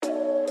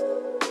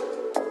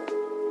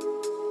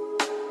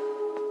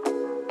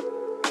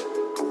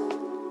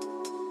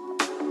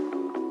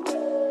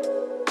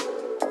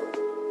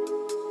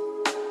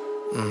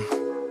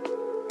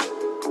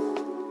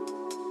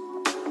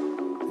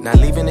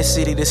the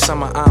city this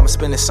summer, I'm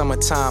spending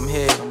summertime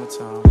here.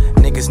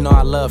 Niggas know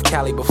I love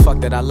Cali, but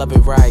fuck that, I love it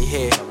right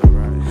here.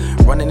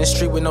 Running the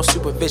street with no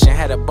supervision,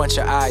 had a bunch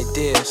of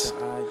ideas.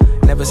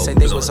 Never said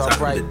they was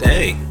alright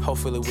though.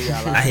 Hopefully we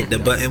all I hit the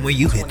button when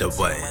you hit the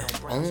button.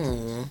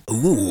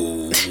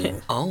 Ooh.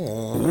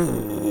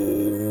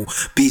 Ooh.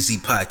 BZ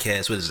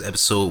Podcast, what is it,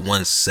 episode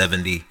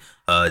 170.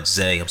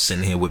 Zay, I'm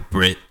sitting here with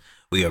Britt.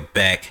 We are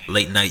back,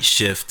 late night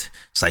shift.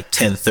 It's like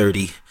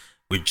 10:30.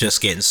 We're just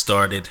getting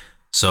started.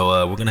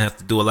 So we're gonna have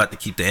to do a lot to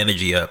keep the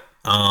energy up.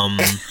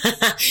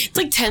 It's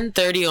like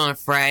 10:30 on a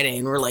Friday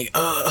and we're like,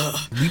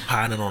 we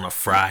potting on a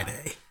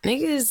Friday.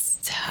 Niggas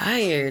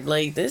tired.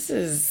 Like, this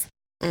is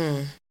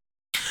Do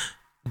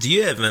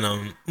you have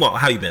an well,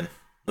 how you been?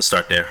 Let's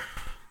start there.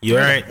 You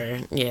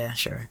alright? Yeah,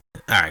 sure.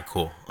 Alright,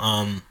 cool.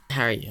 How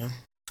are you?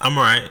 I'm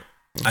alright.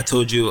 I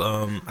told you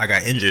I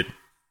got injured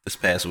this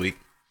past week.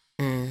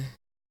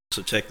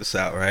 So check this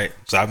out, right?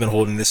 So I've been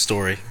holding this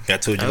story. I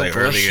told you like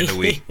earlier in the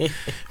week.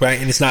 Right?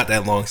 And it's not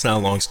that long. It's not a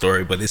long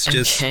story, but it's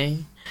just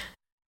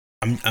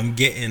I'm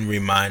getting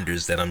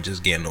reminders that I'm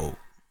just getting old.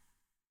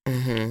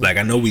 Like,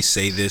 I know we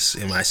say this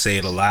and I say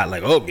it a lot,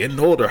 like, oh, getting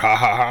older, ha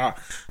ha ha.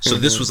 So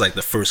this was like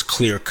the first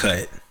clear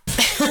cut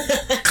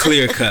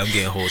I'm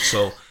getting old.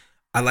 So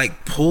I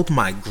like pulled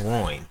my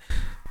groin.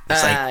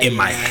 It's like in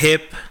my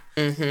hip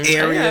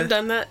area. I've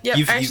done that. Yeah,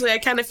 actually, I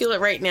kind of feel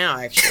it right now,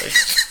 actually.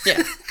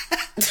 Yeah.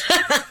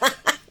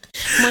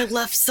 My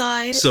left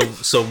side.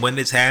 So when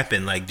this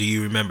happened, like, do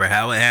you remember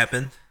how it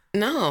happened?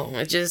 No,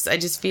 I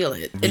just feel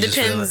it. It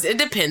depends. It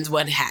depends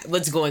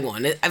what's going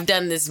on. I've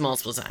done this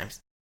multiple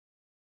times.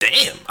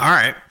 Damn. All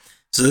right.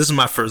 So this is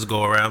my first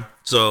go around.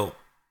 So.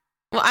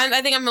 Well,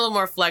 I think I'm a little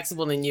more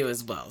flexible than you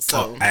as well.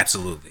 So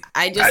absolutely.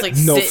 I just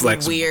sit in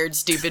weird,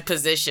 stupid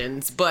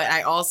positions. But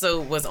I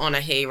also was on a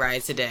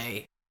hayride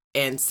today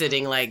and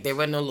sitting like there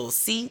were no little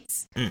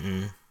seats.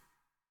 I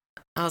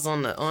was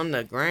on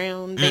the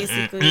ground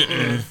basically.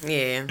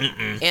 Yeah.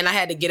 And I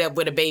had to get up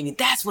with a baby.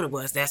 That's what it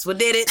was. That's what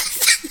did it.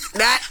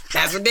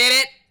 That's what did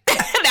it.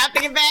 Now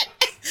thinking back,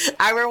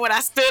 I remember when I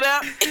stood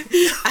up.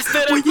 I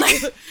stood up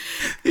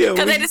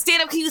because I had to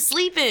stand up because he was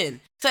sleeping.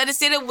 So I had to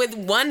stand up with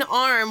one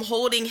arm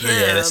holding him.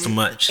 Yeah, that's too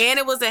much. And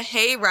it was a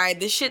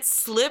hayride. This shit's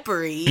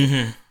slippery.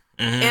 And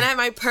I had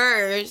my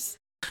purse.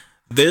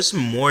 There's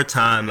more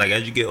time, like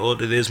as you get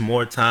older, there's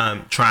more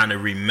time trying to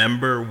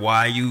remember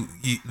why you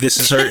this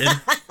is hurting.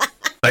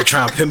 Like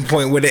trying to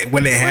pinpoint when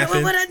it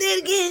happened. What I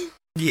did again?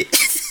 Yeah.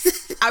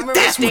 I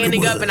remember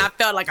standing up and I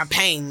felt like a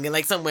pang,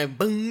 like something went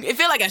boom. It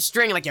felt like a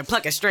string, like you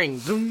pluck a string.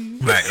 Boom.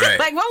 Right.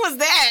 Like, what was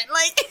that?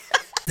 Like.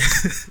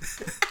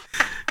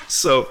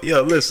 So,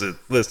 listen.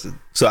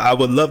 So I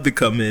would love to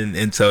come in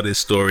and tell this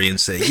story and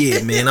say,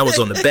 yeah, man, I was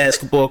on the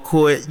basketball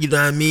court. You know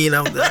what I mean?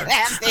 I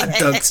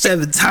dunked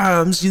 7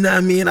 times. You know what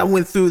I mean? I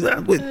went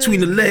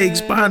between the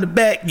legs, behind the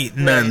back.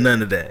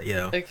 None of that,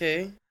 yo.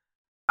 Okay.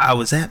 I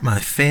was at my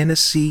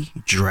fantasy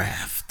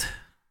draft.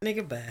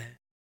 Nigga bad.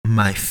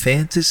 My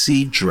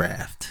fantasy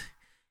draft.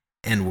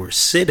 And we're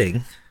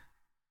sitting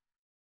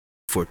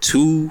for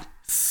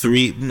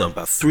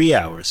about 3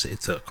 hours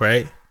it took,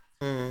 right?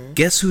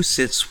 Guess who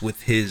sits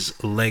with his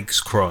legs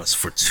crossed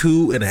for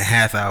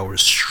 2.5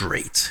 hours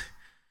straight?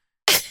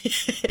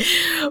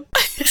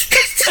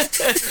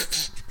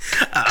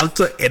 I'm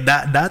talking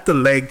not the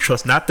leg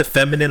cross, not the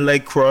feminine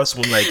leg cross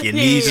when like your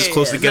knees is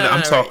close together.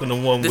 I'm talking the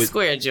one with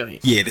square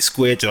joint. Yeah, the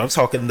square joint. I'm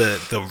talking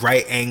the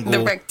right angle, the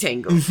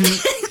rectangle.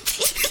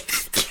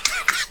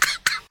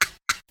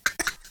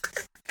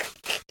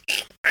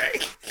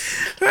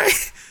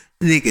 Right.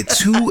 Nigga,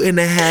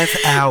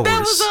 2.5 hours. That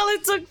was all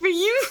it took for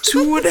you.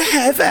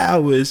 2.5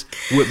 hours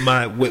with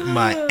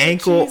my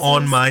ankle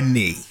on my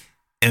knee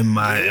and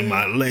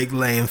my leg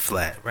laying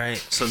flat, right?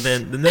 So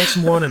then the next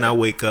morning I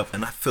wake up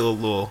and I feel a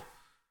little,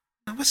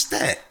 what's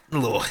that? A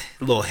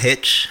little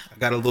hitch. I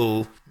got a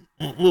little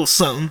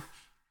something.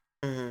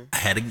 I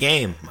had a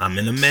game. I'm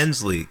in a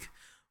men's league.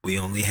 We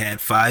only had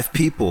 5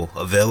 people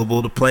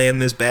available to play in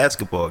this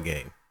basketball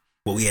game.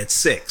 Well, we had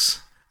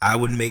 6. I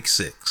would make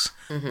 6.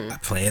 I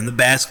play in the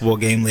basketball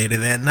game later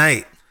that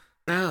night.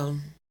 Oh.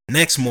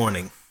 Next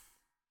morning,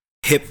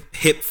 hip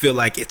feel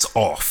like it's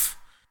off.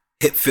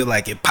 Hip feel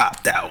like it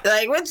popped out.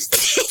 Like what?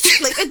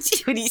 Like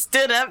when he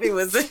stood up, it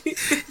was.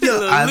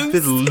 Yo, I've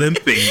been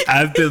limping.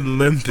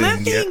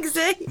 Limping,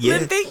 Zay? Yeah.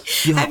 Limping.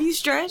 Yo. Have you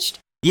stretched?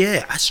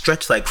 Yeah, I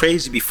stretched like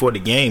crazy before the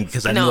game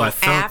because I knew I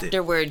felt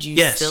afterwards, it.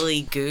 you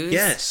silly goose.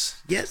 Yes.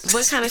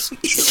 What kind of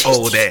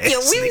old ass? Yeah,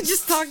 we were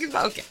just talking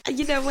about. Okay,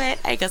 you know what?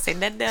 I ain't gonna say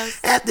nothing else.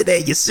 After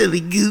that, you silly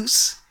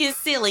goose. You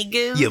silly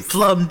goose. You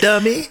plum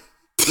dummy.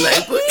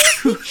 Like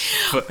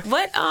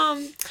what?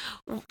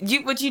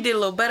 What you did a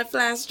little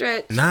butterfly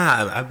stretch?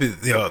 Nah, I've been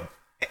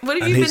What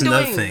have you been doing?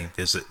 Another thing.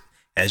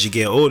 As you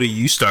get older,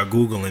 you start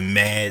Googling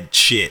mad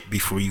shit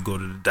before you go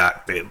to the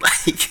doctor.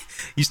 Like,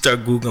 you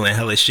start Googling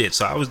hella shit.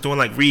 So I was doing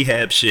like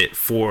rehab shit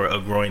for a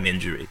groin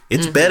injury.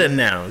 It's better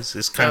now.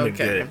 It's kind of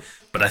good.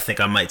 But I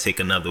think I might take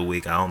another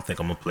week. I don't think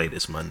I'm going to play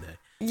this Monday.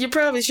 You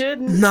probably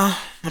shouldn't. No,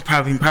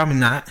 probably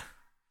not.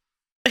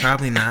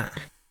 Probably not.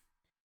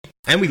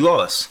 And we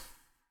lost.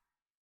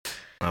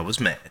 I was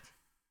mad.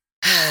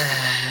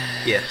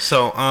 Yeah,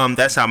 so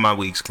that's how my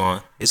week's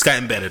going. It's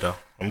gotten better though.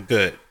 I'm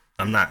good.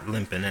 I'm not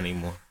limping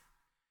anymore.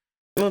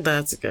 Well,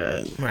 that's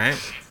good. Right.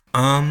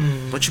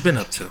 What you been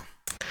up to?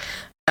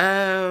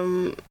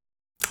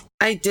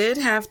 I did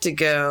have to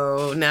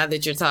go now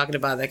that you're talking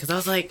about that because I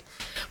was like,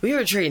 we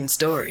were trading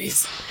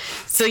stories.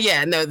 So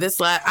yeah, no,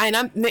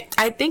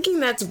 I'm thinking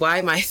that's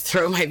why my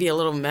throat might be a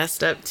little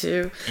messed up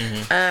too.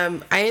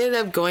 Mm-hmm. I ended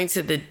up going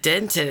to the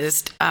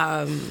dentist.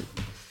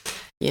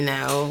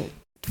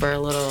 For a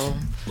little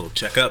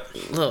checkup,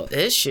 little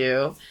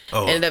issue.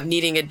 Oh. Ended up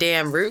needing a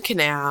damn root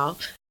canal.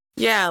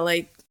 Yeah,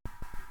 like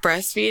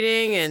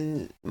breastfeeding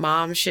and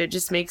mom shit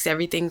just makes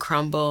everything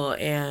crumble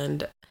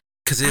and.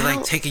 Cause they're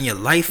like taking your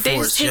life force, they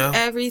just take yo.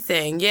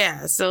 Everything,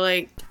 yeah. So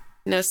like,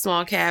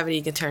 small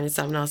cavity can turn into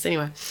something else.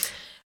 Anyway,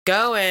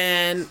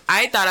 going.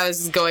 I thought I was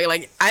just going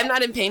like I'm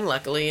not in pain,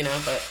 luckily,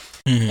 but.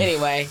 Mm-hmm.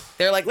 Anyway,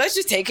 they're like, let's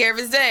just take care of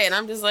his day. And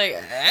I'm just like,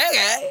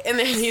 okay. And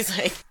then he's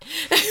like,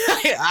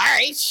 all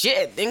right,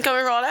 shit. Didn't come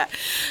here for all that.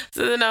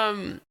 So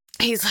then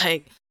he's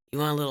like, you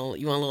want a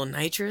little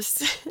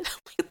nitrous? I'm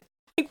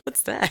like,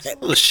 what's that? A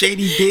little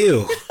shady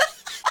deal.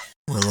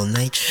 A little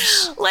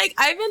nitrous. Like,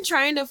 I've been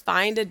trying to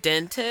find a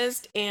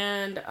dentist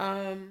and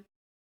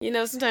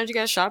sometimes you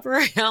gotta shop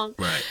around.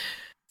 Right.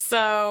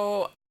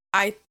 So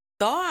I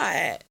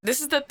thought this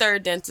is the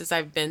third dentist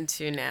I've been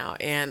to now,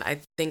 and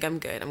I think I'm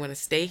good. I'm gonna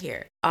stay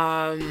here.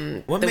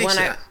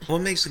 What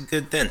makes a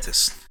good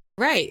dentist?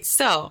 Right.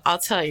 So I'll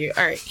tell you.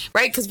 All right.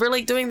 Right, because we're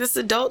like doing this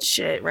adult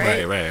shit,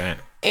 right? Right.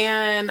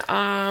 And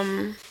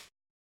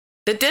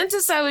the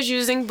dentist I was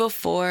using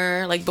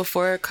before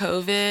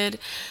COVID.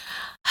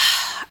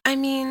 I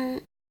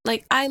mean,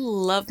 like I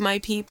love my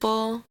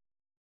people.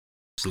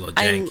 It's a little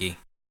janky.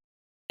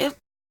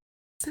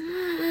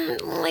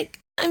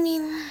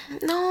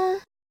 No.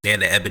 They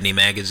had the Ebony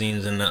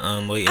magazines in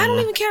the waiting I don't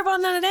room. even care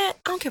about none of that.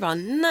 I don't care about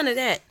none of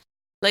that.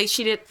 Like,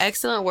 she did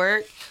excellent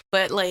work,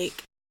 but like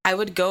I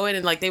would go in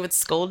and like they would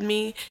scold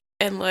me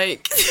and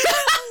like.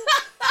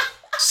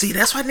 See,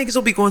 that's why niggas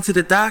don't be going to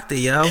the doctor,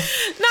 yo. Not even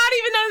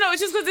no.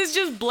 It's just because it's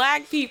just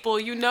black people,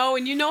 and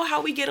you know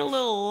how we get a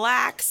little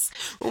lax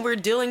when we're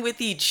dealing with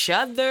each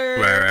other.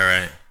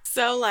 Right.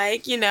 So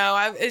like,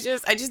 I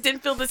just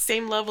didn't feel the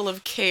same level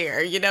of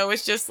care.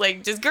 It's just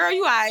like, girl,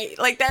 you alright,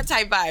 like that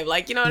type vibe.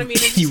 Like, you know what I mean?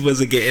 He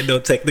wasn't getting no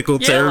technical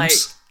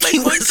terms.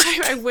 Like one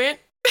time I went,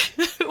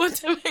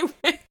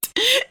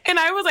 and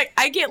I was like,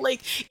 I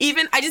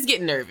just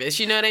get nervous.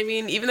 You know what I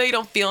mean? Even though you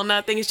don't feel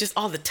nothing, it's just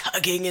all the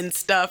tugging and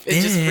stuff.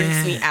 It just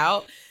freaks me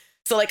out.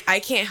 So like, I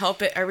can't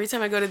help it. Every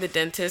time I go to the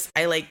dentist,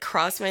 I like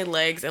cross my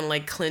legs and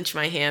like clench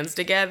my hands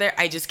together.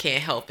 I just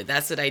can't help it.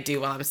 That's what I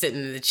do while I'm sitting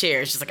in the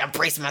chair. It's just like I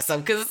brace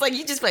myself because it's like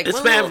you just like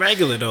it's mad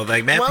regular though.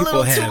 Like mad people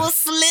little have tool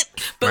slip,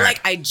 but like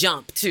I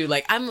jump too.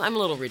 Like I'm a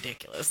little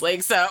ridiculous.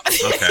 Like so.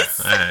 Okay.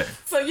 All right.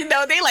 So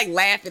they like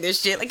laugh at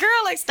this shit. Like girl,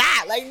 like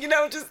stop. Like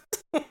just.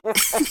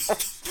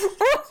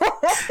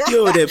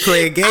 You over there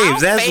playing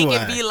games. That's why.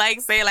 And be like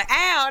saying like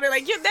ow. They're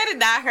like that did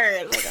not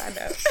hurt. Like I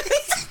know.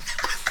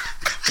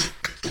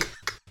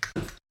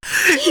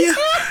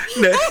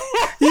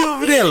 You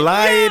over there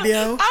lying,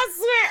 yo. I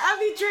swear, I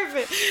be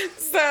tripping.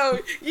 So,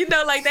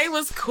 like they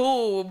was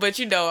cool, but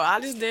I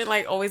just didn't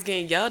like always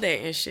getting yelled at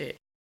and shit.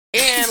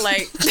 And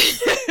like,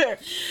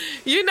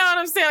 you know what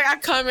I'm saying? Like I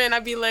come in, I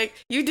be like,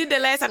 you did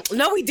that last time.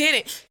 No, we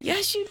didn't.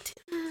 Yes, you did.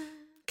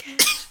 Okay.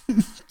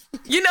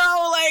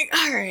 Like,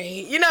 all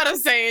right. You know what I'm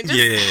saying?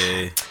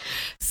 Yeah.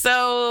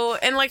 So,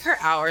 and like her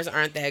hours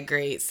aren't that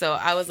great. So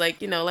I was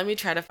like, let me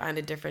try to find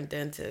a different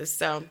dentist.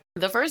 So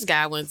the first one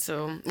I went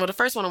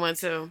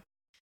to,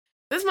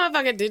 this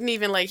motherfucker didn't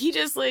even he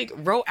just like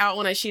wrote out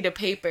on a sheet of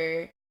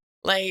paper,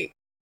 like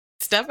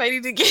stuff I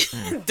need to get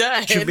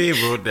done. What you mean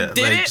wrote that?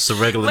 Did like it? Just a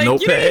regular like,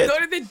 notepad? You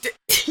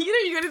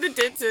go to the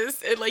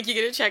dentist and like you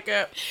get a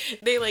checkup.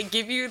 They like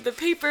give you the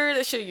paper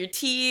to show your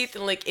teeth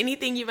and like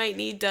anything you might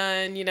need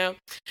done,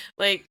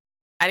 Like,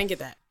 I didn't get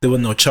that. There was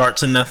no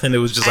charts or nothing. It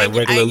was just like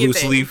regular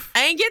loose leaf.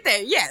 I didn't get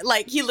that. Yeah,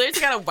 like he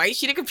literally got a white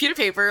sheet of computer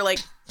paper, like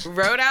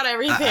wrote out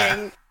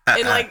everything,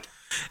 and like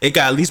it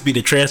got at least be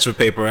the transfer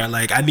paper. Right?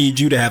 Like I need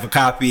you to have a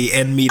copy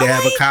and me to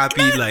have a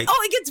copy.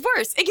 It gets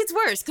worse. It gets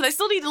worse because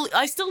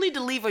I still need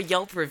to leave a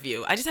Yelp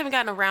review. I just haven't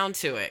gotten around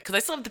to it because I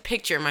still have the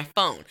picture in my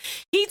phone.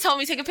 He told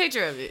me to take a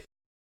picture of it.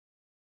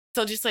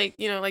 So just like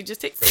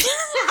just take.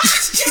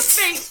 Just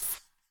take.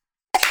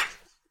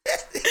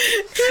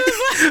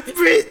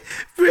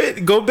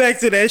 Britt, go back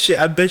to that shit.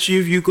 I bet you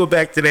if you go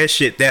back to that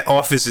shit, that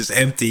office is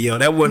empty, yo.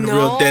 That wasn't a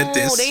real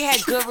dentist. They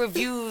had good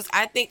reviews.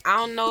 I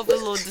don't know if it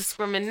was a little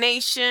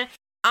discrimination.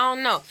 I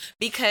don't know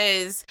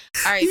because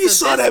all right. You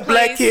saw that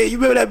black kid. You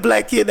remember that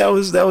black kid that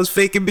was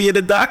faking being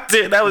a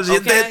doctor? That was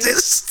your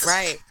dentist,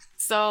 right?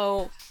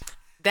 So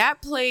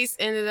that place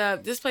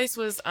this place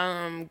was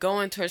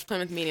going towards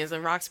Plymouth Meetings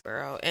in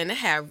Roxborough, and it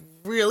had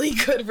really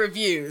good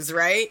reviews,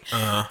 right?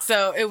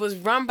 So it was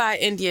run by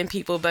Indian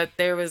people, but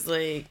there was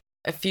like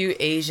a few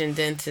Asian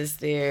dentists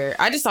there.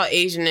 I just saw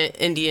Asian and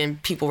Indian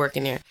people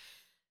working there.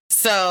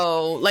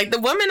 So, like,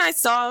 the woman I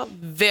saw,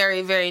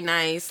 very, very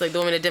nice. Like, the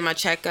woman that did my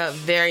checkup,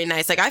 very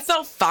nice. Like, I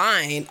felt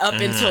fine up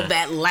until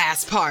that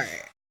last part.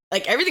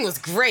 Like, everything was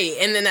great.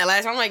 And then that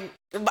last part, I'm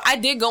like, I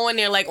did go in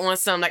there, like, on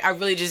some, like, I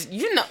really just,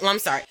 I'm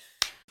sorry.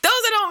 Those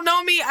that don't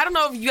know me, I don't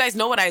know if you guys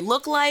know what I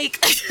look like.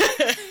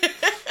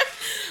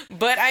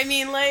 But, I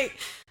mean, like,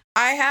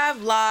 I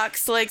have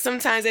locks. Like,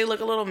 sometimes they look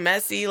a little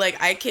messy. Like,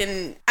 I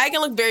can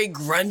look very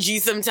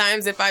grungy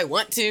sometimes if I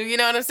want to. You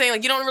know what I'm saying?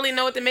 Like, you don't really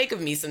know what to make of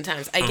me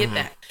sometimes. I get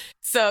that.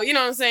 So, you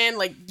know what I'm saying?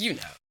 Like,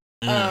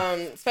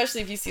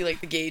 especially if you see,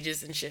 like, the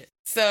gauges and shit.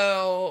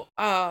 So,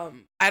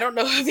 I don't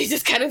know if he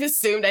just kind of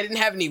assumed I didn't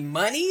have any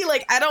money.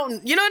 Like, you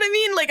know what I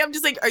mean? Like, I'm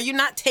just like, are you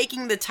not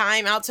taking the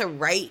time out to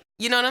write?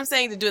 You know what I'm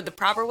saying? To do it the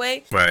proper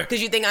way? Right.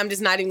 Because you think I'm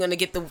just not even going to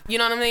get you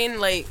know what I mean?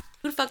 Like,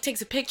 who the fuck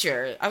takes a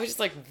picture? I was just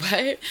like,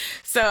 what?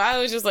 So I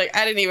was just like,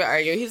 I didn't even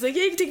argue. He was like,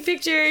 yeah, you can take a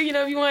picture,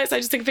 if you want. So I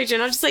just took a picture.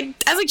 And I was like,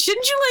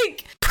 shouldn't you,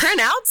 like, print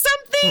out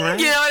something? Right.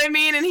 You know what I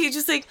mean? And he's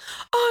just like,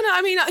 oh, no,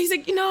 I mean, he's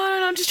like,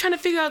 no, I'm just trying to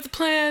figure out the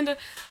plan.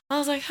 I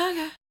was like,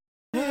 okay.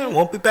 Yeah,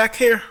 won't be back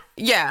here.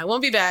 Yeah,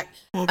 won't be back.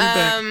 Won't be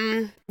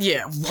back.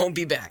 Yeah, won't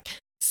be back.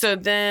 So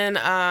then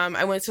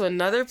I went to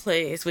another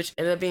place, which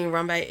ended up being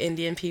run by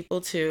Indian people,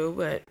 too.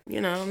 But,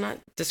 I'm not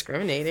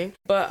discriminating.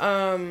 But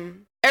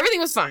everything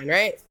was fine,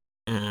 right?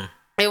 Mm-hmm.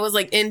 It was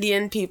like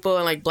Indian people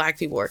and like black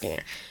people working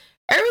there.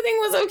 Everything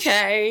was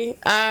okay.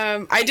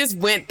 I just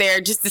went there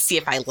just to see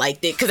if I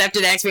liked it. Because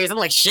after that experience, I'm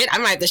like, shit, I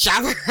might have to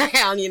shop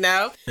around,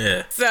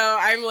 Yeah. So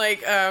I'm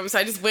like, so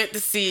I just went to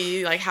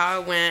see like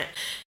how it went.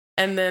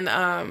 And then,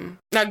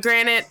 now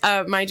granted,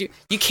 mind you,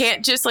 you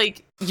can't just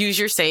like use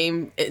your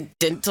same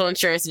dental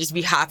insurance and just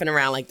be hopping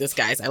around like this,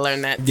 guys. I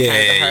learned that kind of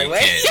the hard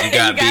way. You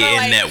gotta be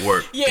in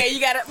network. Yeah, you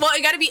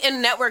gotta be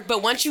in network.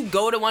 But once you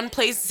go to one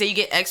place, say you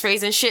get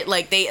X-rays and shit,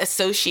 like they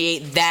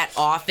associate that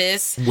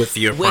office with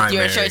your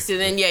insurance. So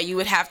then, you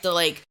would have to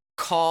like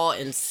call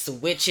and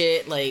switch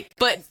it. Like,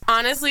 but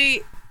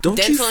honestly. Don't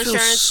you feel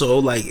insurance, so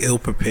like ill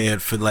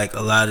prepared for like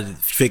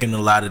figuring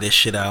a lot of this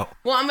shit out?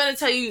 Well, I'm gonna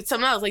tell you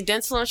something else. Like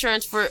dental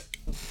insurance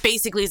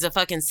basically is a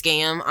fucking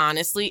scam.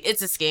 Honestly,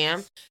 it's a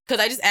scam.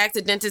 Because I just asked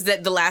the dentist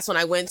that the last one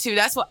I went to.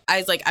 That's what I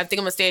was like. I think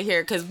I'm gonna stay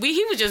here because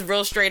he was just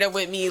real straight up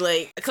with me.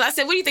 Like, because I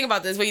said, "What do you think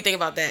about this? What do you think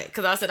about that?"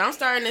 Because I said I'm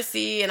starting to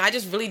see, and I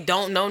just really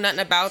don't know nothing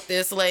about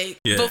this. Like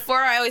before,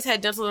 I always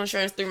had dental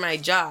insurance through my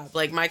job.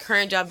 Like my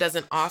current job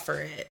doesn't offer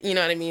it. You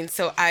know what I mean?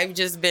 So I've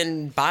just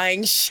been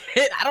buying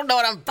shit. I don't know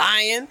what I'm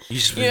buying.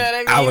 You know what I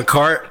mean? A la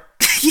carte.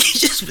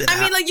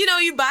 I mean, like,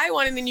 you buy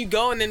one and then you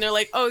go and then they're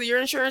like, oh, your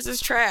insurance is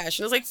trash.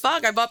 And I was like,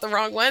 fuck, I bought the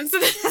wrong one. So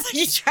then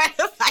you try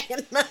to buy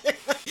another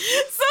one.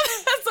 So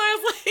I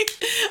was like,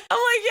 I'm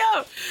like,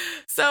 yo.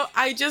 So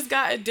I just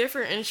got a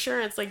different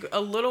insurance like a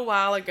little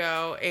while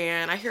ago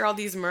and I hear all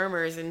these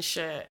murmurs and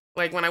shit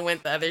like when I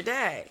went the other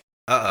day.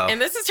 Uh-oh. And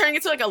this is turning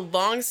into like a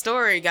long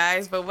story,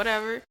 guys, but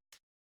whatever.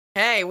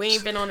 Hey, we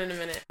ain't been on in a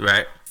minute.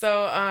 Right.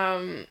 So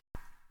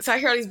I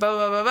hear all these blah,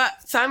 blah, blah, blah.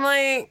 So I'm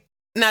like,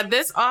 now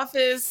this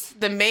office,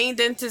 the main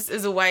dentist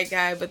is a white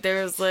guy, but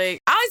there was like,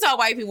 I only saw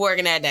white people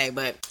working that day,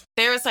 but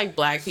there was like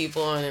black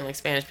people and then like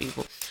Spanish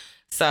people.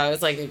 So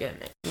it's like a good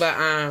mix. But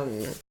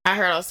I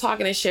heard I was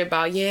talking and shit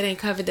about, it ain't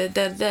covered,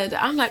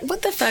 I'm like,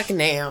 what the fuck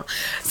now?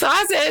 So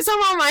I said, so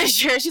I'm on my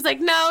insurance. She's like,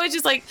 no, it's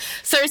just like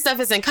certain stuff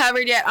isn't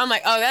covered yet. I'm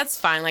like, oh, that's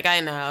fine. Like, I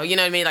know. You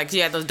know what I mean? Like,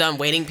 you have those dumb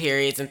waiting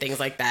periods and things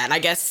like that. And I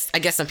guess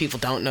some people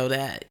don't know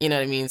that. You know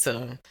what I mean?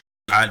 So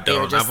I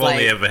don't. I've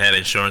only ever had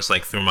insurance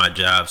like through my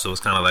job, so it's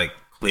kind of like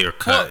clear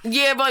cut. Well,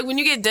 yeah, but like when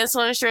you get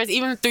dental insurance,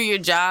 even through your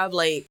job,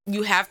 like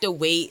you have to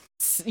wait.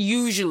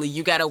 Usually,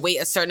 you gotta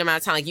wait a certain amount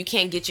of time. Like you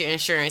can't get your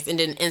insurance and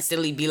then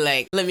instantly be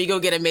like, "Let me go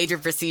get a major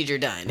procedure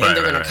done," and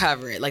they're gonna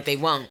cover it. Like they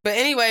won't. But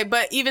anyway,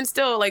 even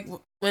still, like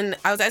when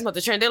I was asking about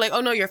the trend, they're like,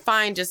 "Oh no, you're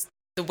fine. Just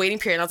the waiting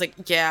period." And I was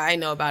like, yeah, I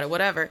know about it,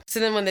 whatever. So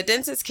then when the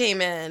dentist came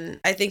in,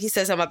 I think he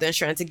said something about the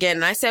insurance again.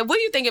 And I said, what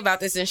do you think about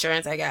this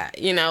insurance I got?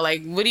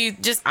 Like, what do you,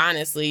 just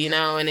honestly,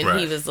 And then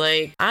he was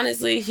like,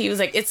 honestly,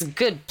 it's a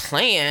good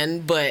plan,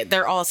 but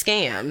they're all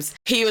scams.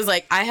 He was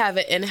like, I have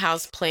an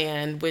in-house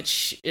plan,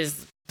 which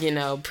is,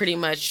 pretty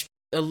much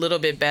a little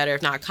bit better,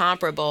 if not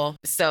comparable.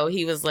 So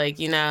he was like,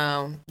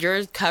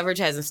 your coverage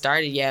hasn't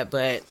started yet,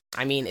 but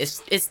I mean,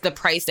 it's the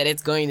price that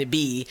it's going to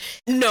be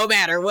no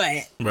matter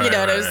what. Right, you know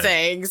what I'm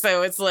saying?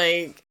 So it's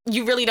like,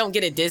 you really don't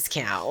get a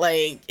discount.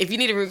 Like, if you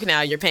need a root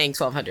canal, you're paying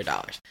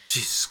 $1,200.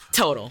 Jesus.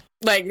 Total.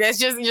 Like,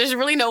 there's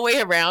really no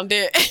way around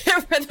it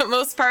for the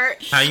most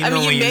part. How you know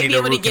when you may be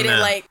able to get it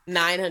like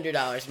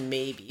 $900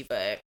 maybe,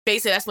 but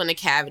basically that's when the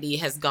cavity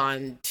has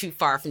gone too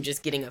far from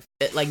just getting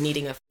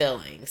needing a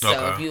filling.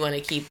 So if you want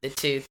to keep the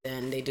tooth,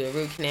 then they do a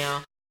root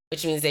canal,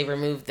 which means they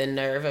remove the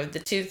nerve of the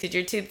tooth, because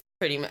your tooth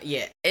pretty much,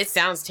 it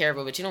sounds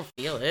terrible, but you don't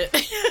feel it.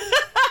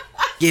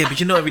 Yeah,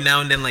 but every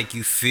now and then, like,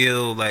 you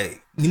feel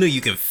like,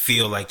 you can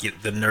feel like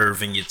the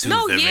nerve in your tooth.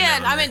 No, yeah,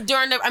 I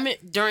mean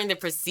during the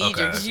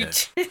procedure.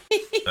 Okay.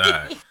 All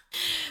right.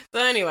 So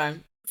anyway,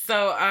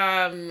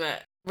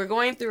 we're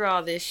going through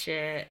all this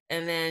shit,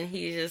 and then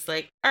he's just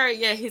like, all right,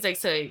 yeah. He's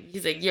like,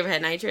 you ever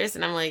had nitrous?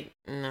 And I'm like,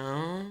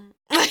 no.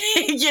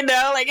 You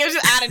know, like it was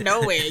just out of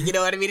nowhere. You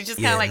know what I mean? It's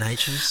just kind of like,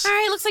 nitrous. all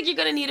right, looks like you're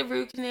gonna need a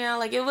root canal.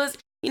 Like it was,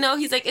 you know,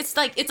 he's like, it's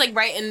like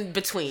right in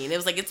between. It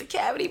was like it's a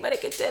cavity, but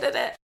it could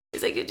da.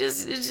 He's like,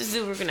 it's just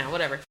do root canal,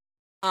 whatever.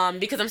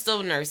 Because I'm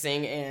still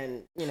nursing,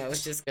 and you know,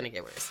 it's just gonna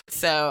get worse.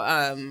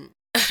 So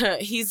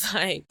he's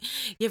like,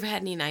 you ever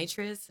had any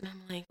nitrous? And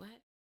I'm like, what?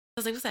 I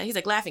was like, what's that? He's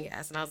like, laughing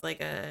gas, and I was like,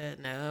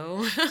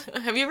 no.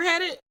 Have you ever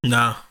had it?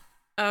 No.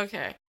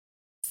 Okay.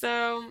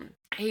 So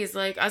he's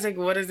like, I was like,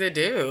 what does it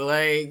do?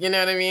 Like, you know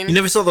what I mean? You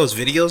never saw those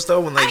videos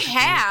though? When like I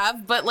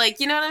have, but like,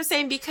 you know what I'm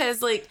saying?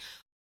 Because like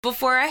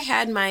before I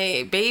had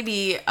my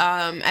baby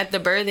at the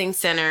birthing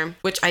center,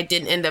 which I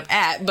didn't end up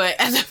at, but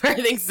at the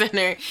birthing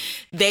center,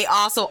 they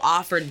also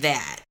offered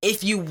that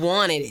if you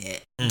wanted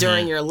it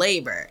during your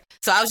labor.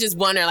 So I was just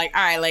wondering, like,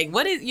 all right, like,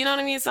 what is, you know what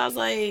I mean? So I was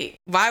like,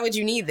 why would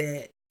you need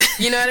that?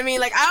 You know what I mean?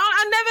 Like,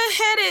 I never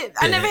had it.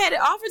 I never had it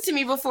offered to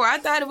me before. I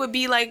thought it would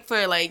be like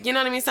for like, you know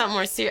what I mean? Something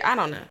more serious. I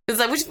don't know. It's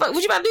like, what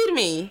you about to do to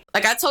me?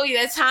 Like I told you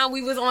that time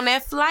we was on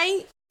that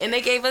flight and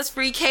they gave us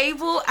free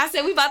cable. I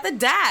said, we about to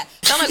die.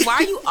 So I'm like, why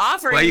are you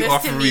offering why you this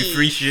offering to me? me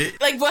free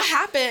shit? Like, what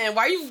happened?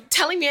 Why are you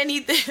telling me I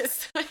need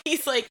this?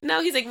 He's like,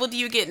 no. He's like, well, do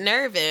you get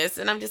nervous?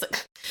 And I'm just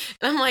like,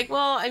 and I'm like,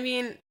 well, I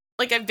mean,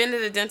 like I've been to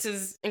the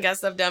dentist and got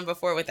stuff done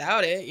before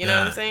without it. You know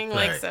what I'm saying?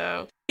 Like,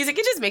 so he's like,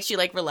 it just makes you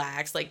like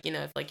relax. Like, you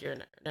know, if like you're a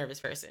nervous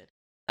person.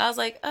 I was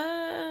like,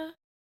 so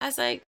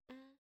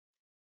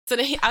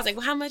then I was like,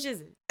 well, how much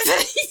is it?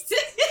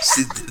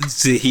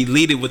 see, he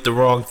lead it with the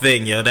wrong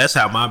thing, yo. That's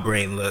how my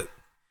brain look.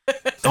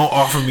 Don't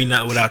offer me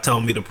nothing without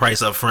telling me the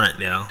price up front,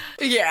 yo.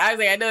 Yeah, I was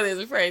like, I know there's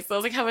a price. So I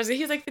was like, how much is it?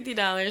 He was like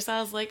 $50. So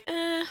I was like,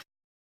 And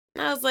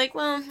I was like,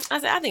 well, I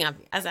said, I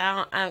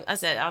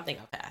don't think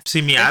I'll pass.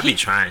 See me, I be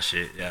trying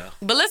shit, yeah.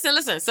 But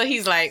listen. So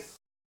he's like,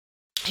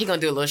 he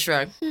gonna do a little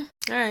shrug. All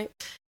right.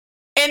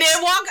 And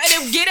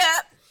then get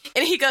up.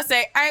 And he gonna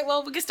say, all right,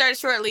 well, we can start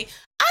shortly.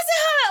 I said,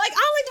 huh, like,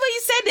 I don't like the way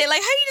you said that.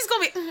 Like, how you just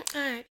gonna be,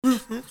 all right.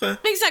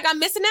 Okay. He's like, I'm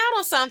missing out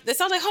on something.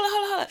 So I was like,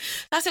 hold on.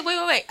 I said,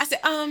 wait. I said,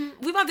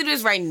 we about to do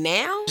this right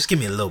now? Just give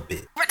me a little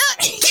bit.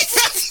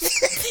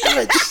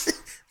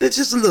 That's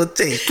just a little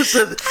taste. Put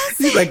some,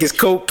 you like his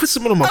coat, put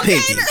some on my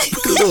pinky.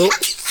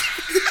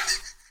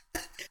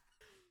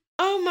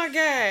 Oh my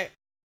God.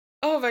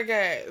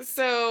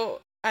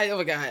 So, I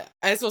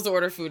was supposed to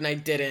order food and I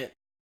didn't.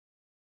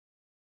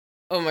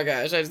 Oh my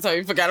gosh, I just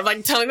totally forgot. I'm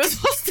like telling this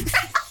whole story.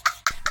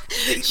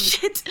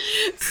 Shit.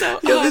 So,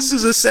 yo, this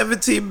is a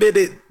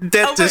 17-minute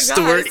dentist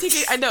story.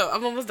 I know,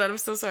 I'm almost done. I'm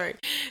so sorry.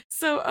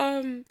 So,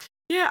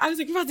 yeah, I was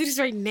like, you about to do this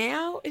right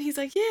now? And he's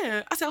like,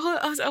 yeah. I said, hold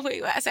on.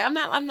 I said, I'm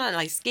not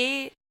like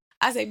scared.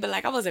 I said, but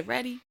like, I wasn't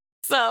ready.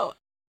 So,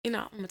 you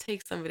know, I'm gonna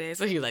take some of that.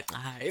 So he was like,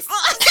 nice.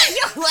 What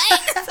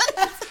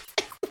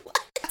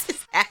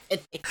is happening?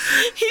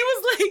 He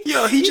was like,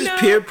 yo, he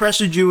just peer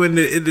pressured you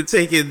into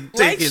taking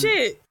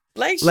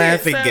like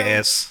laughing shit. So,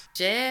 gas.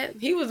 Jed,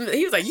 he was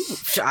like, you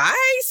shy?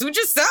 Suit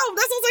yourself.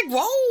 That's what I was like,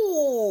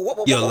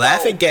 whoa. Yo,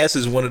 laughing gas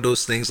is one of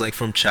those things like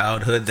from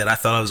childhood that I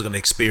thought I was gonna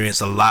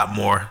experience a lot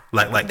more.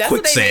 Like that's quicksand.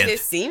 What they made it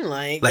seem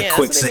like. Like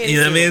quicksand. You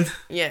know what I mean?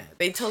 Yeah,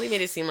 they totally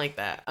made it seem like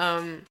that.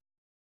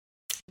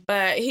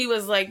 But he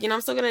was like, you know,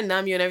 I'm still gonna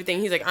numb you and everything.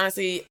 He's like,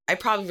 honestly, I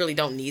probably really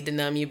don't need to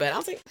numb you, but I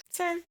was like,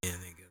 sir,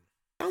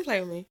 don't play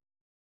with me.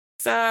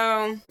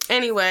 So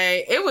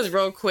anyway, it was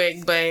real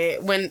quick,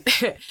 but when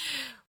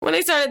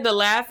they started the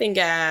laughing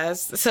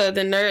gas, so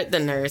the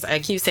nurse, I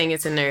keep saying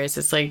it's a nurse,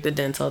 it's like the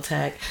dental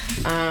tech.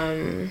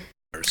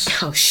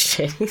 Nurse. Oh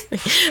shit.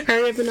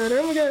 Hurry up and order.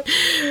 Oh my God.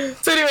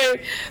 So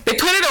anyway, they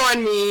put it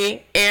on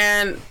me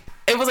and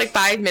it was like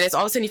 5 minutes.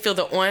 All of a sudden you feel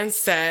the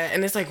onset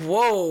and it's like,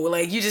 whoa,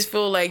 like you just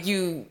feel like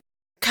you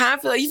kind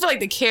of feel like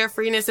the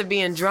carefreeness of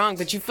being drunk,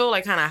 but you feel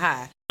like kind of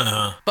high,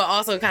 but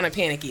also kind of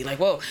panicky, like,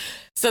 whoa.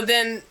 So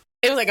then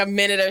it was like a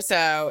minute or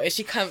so, and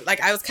she come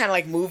like I was kind of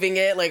like moving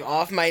it like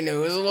off my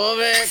nose a little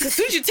bit, because as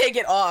soon as you take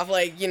it off,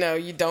 like, you know,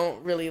 you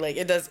don't really like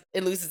it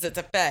loses its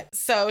effect.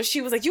 So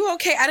she was like, "You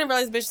okay?" I didn't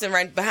realize the bitch was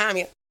right behind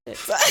me.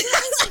 So,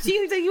 she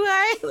was like, "You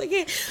alright?" Like,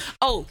 yeah.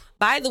 Oh,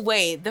 by the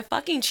way, the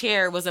fucking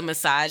chair was a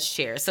massage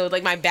chair, so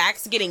like my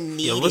back's getting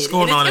kneaded. Yo, what's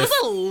going on? It was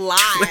a lot.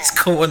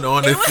 What's going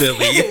on in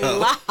Philly? It was a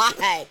lot.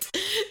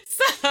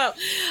 So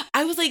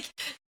I was like.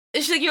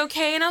 And she's like, you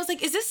okay? And I was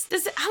like, how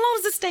long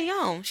does it stay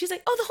on? She's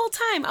like, oh, the whole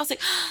time. I was like,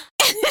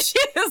 and she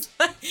was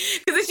like,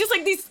 because it's just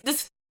like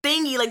this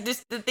thingy, like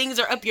the things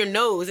are up your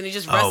nose and it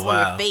just rests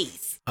on your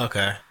face.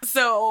 Okay.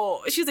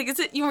 So she was like,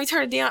 you want me to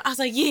turn it down? I was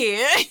like,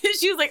 yeah.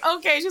 She was like,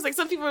 okay. She was like,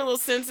 some people are a little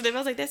sensitive. I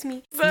was like, that's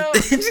me. So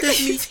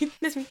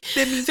that's me.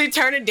 So you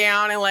turn it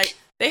down and like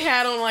they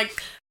had on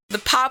like the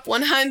pop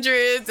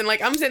 100s and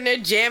like I'm sitting there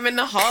jamming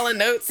the Hall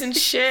 & Oates and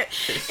shit,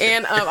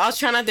 and I was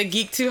trying not to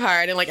geek too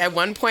hard, and like at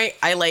one point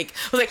I like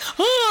was like,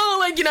 oh,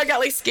 like, you know, I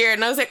got like scared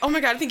and I was like, oh my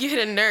God, I think you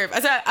hit a nerve.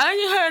 I said, I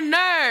hit a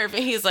nerve,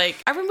 and he's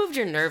like, I removed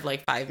your nerve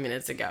like 5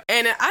 minutes ago.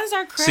 And I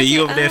started cracking. So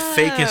you over there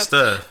faking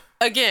stuff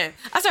again.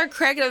 I started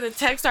cracking up, the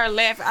tech started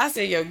laughing. I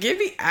said, yo, get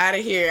me out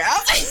of here. I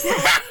was like,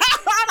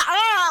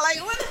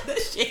 like, what the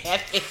shit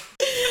happened?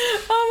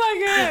 Oh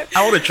my God.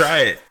 I want to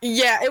try it.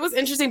 Yeah, it was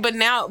interesting. But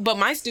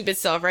my stupid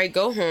self, right?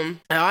 Go home.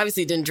 I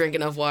obviously didn't drink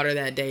enough water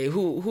that day.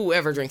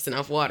 Whoever drinks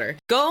enough water.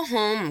 Go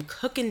home, I'm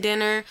cooking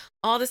dinner,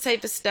 all this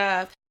type of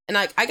stuff. And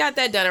I got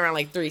that done around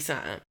like 3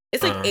 something.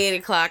 It's like 8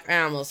 o'clock. I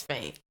almost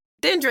faint.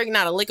 Didn't drink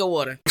not a lick of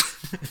water.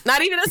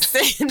 Not even a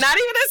sip. Not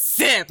even a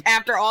sip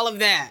after all of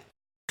that.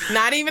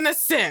 Not even a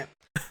sip.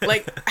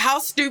 Like, how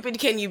stupid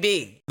can you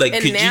be? Like,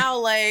 and now,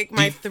 like,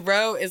 my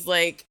throat is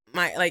like,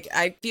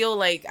 I feel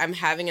like I'm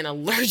having an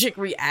allergic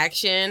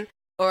reaction,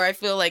 or I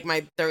feel like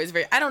my throat is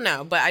I don't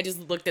know, but I just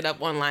looked it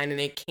up online and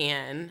it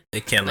can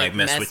like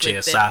mess with your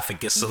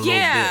esophagus a little bit.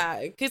 Yeah,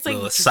 it's like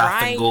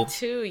dry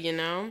too, you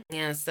know?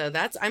 Yeah, so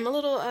I'm a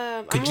little,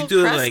 could you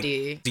do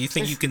crusty. Do you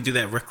think you can do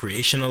that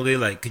recreationally?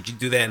 Like, could you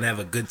do that and have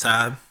a good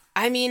time?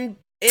 I mean,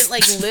 it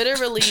like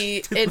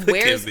literally, it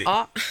wears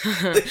off.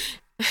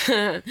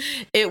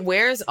 It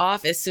wears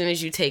off as soon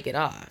as you take it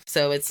off.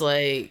 So it's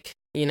like,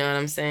 you know what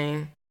I'm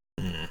saying?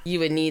 You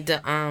would need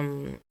to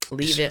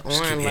leave it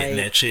on, like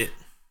that shit.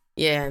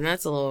 Yeah, and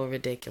that's a little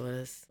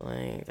ridiculous.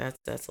 Like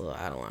that's a little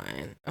out of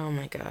line. Oh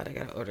my God, I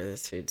gotta order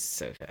this food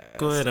so fast.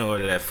 Go ahead and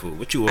order that food.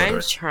 What you order?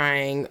 I'm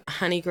trying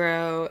Honey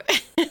Grow.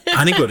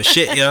 Honey Grow the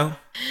shit, yo.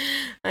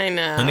 I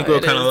know. Honey Grow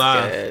kind of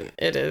live.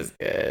 It is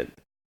good.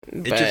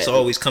 It just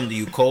always come to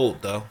you cold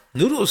though.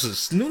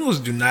 Noodles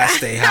do not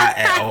stay hot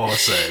at all,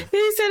 son.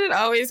 He said it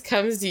always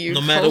comes to you.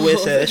 No matter where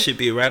it's at, that shit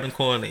be right in the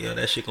corner, yo.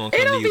 That shit gonna come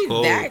to you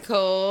cold. It don't be that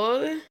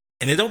cold.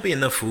 And it don't be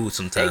enough food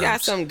sometimes. They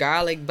got some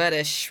garlic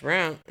butter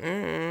shrimp.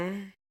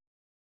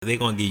 They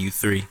gonna give you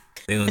 3.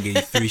 They gonna give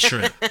you 3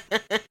 shrimp.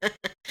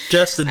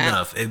 Just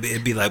enough.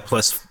 It'd be like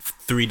plus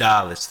 $3,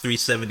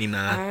 $3.79.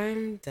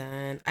 I'm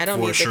done. I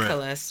don't need the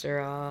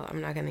cholesterol.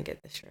 I'm not gonna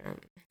get the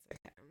shrimp.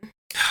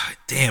 God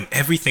damn,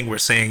 everything we're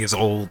saying is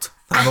old.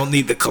 I don't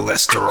need the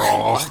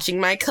cholesterol. Watching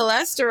my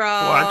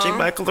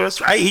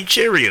cholesterol. I eat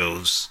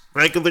Cheerios.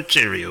 Regular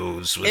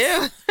Cheerios.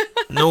 With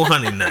no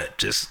honey nut.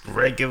 Just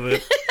regular.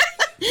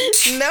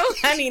 No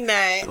honey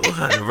nut.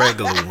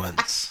 Regular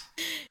ones.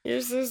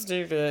 You're so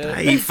stupid.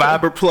 I eat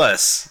Fiber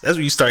Plus. That's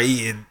when you start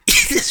eating.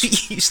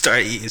 You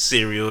start eating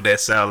cereal that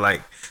sound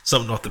like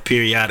something off the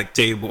periodic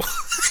table.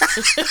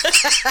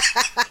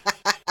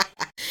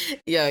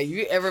 Yo,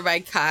 you ever buy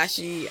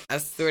Kashi? I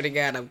swear to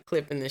God, I'm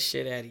clipping the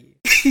shit out of you.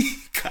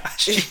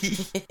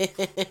 Kashi.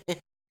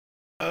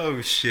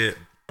 Oh shit.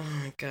 Oh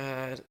my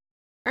God.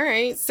 All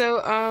right, so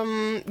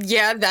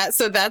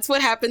that's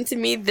what happened to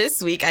me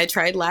this week. I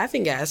tried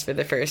Laughing Gas for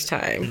the first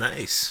time.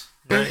 Nice.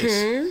 All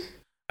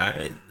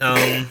right.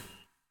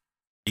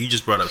 You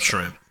just brought up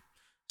shrimp.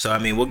 So, I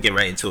mean, we'll get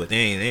right into it. There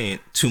ain't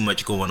too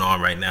much going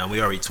on right now.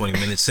 We already 20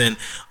 minutes in.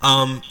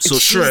 So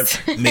shrimp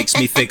makes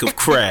me think of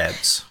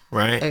crabs,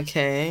 right?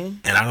 Okay.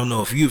 And I don't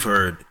know if you've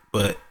heard,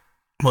 but,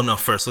 well, no,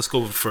 first, let's go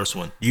with the first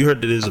one. You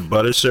heard that there's a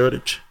butter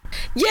shortage?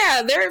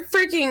 Yeah, they're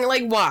freaking,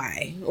 like,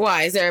 why?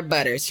 Why is there a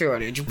butter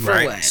shortage? For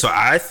right. what? So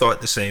I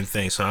thought the same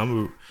thing. So I'm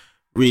going to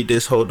read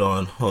this. Hold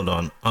on.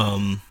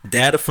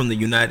 Data from the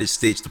United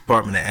States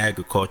Department of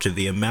Agriculture,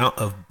 the amount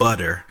of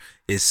butter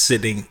is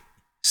sitting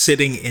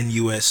in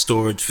U.S.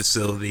 storage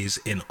facilities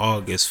in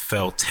August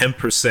fell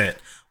 10%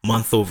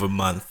 month over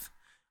month.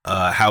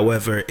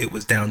 However, it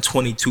was down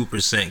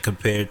 22%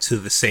 compared to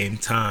the same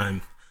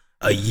time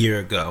a year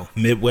ago.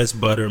 Midwest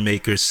butter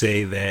makers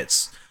say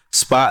that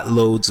spot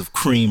loads of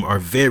cream are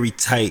very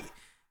tight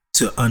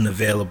to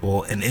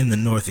unavailable, and in the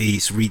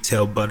Northeast,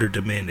 retail butter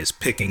demand is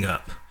picking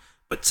up,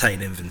 but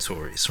tight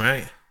inventories,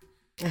 right?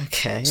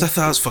 Okay. So I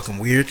thought it was fucking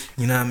weird,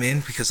 you know what I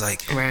mean? Because,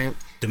 like, right.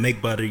 To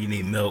make butter, you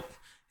need milk.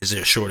 Is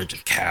there a shortage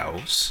of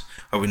cows?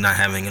 Are we not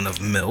having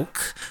enough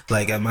milk?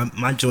 Like,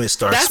 my joint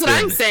starts That's spinning.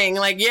 what I'm saying.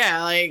 Like,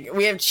 yeah, like,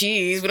 we have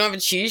cheese. We don't have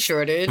a cheese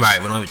shortage.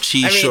 Right, we don't have a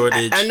cheese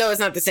shortage. I know it's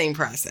not the same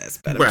process,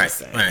 but I'm just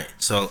saying. Right.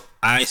 So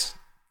I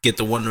get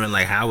to wondering,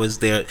 like, how is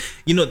there...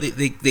 You know,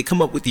 they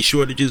come up with these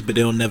shortages, but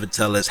they'll never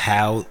tell us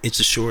how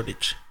it's a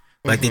shortage.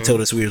 Like, they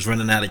told us we was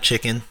running out of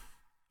chicken.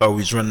 Or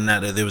we was running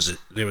out of... There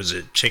was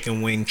a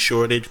chicken wing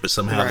shortage, but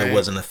somehow there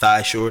wasn't a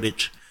thigh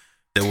shortage.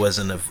 There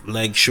wasn't a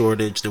leg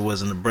shortage. There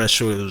wasn't a breast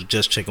shortage. It was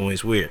just chicken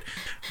wings. Weird.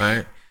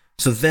 Right?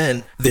 So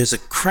then there's a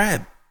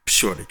crab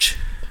shortage.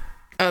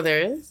 Oh, there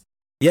is?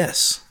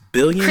 Yes.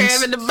 Billions.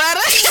 Crab in the butter?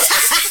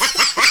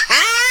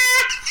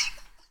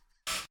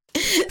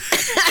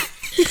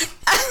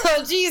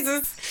 Oh,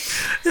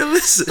 Jesus.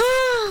 Listen.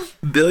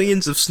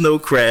 Billions of snow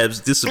crabs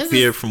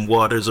disappeared from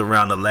waters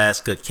around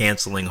Alaska,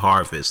 canceling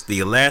harvest.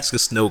 The Alaska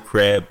snow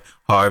crab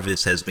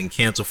harvest has been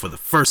canceled for the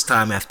first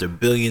time after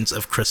billions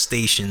of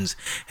crustaceans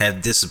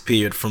have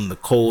disappeared from the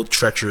cold,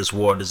 treacherous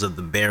waters of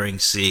the Bering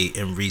Sea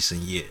in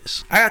recent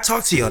years. I gotta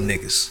talk to y'all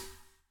niggas.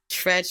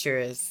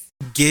 Treacherous.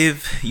 You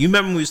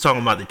remember when we was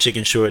talking about the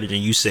chicken shortage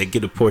and you said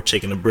give the poor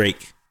chicken a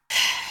break?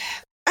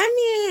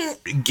 I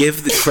mean,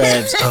 give the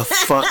crabs a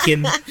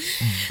fucking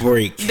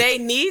break. They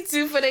need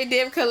to for their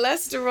damn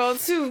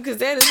cholesterol too, because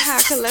that is high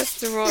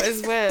cholesterol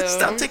as well.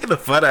 Stop taking the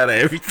fun out of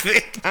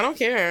everything. I don't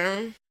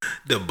care.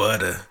 The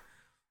butter.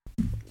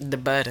 The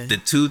butter. The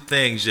two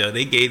things, yo.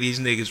 They gave these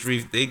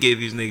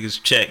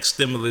niggas checks,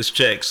 stimulus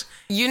checks.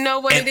 You know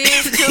what it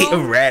is, too?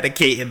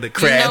 Eradicating the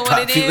crab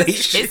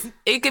population.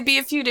 It could be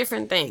a few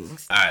different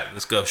things. All right,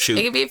 let's go. Shoot.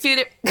 It could be a few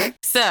different.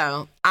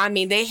 So, I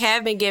mean, they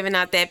have been giving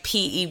out that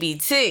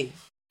PEBT.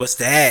 What's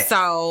that?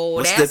 So,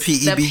 what's the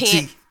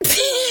PEBT?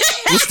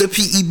 What's the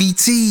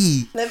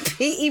PEBT? The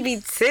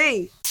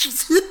PEBT.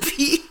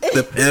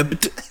 The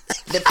PEBT.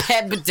 The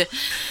PEBT.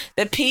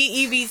 The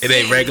PEBT. It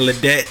ain't regular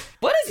debt.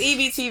 What does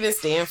EBT even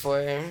stand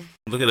for?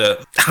 Look it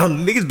up.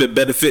 Niggas been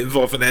benefiting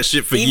off of that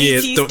shit for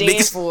years.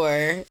 EBT stand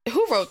for...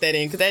 Who wrote that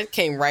in? Because that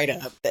came right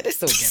up. That is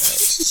so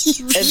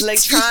ghetto.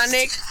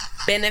 Electronic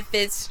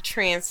Benefits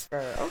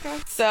Transfer. Okay.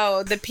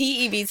 So the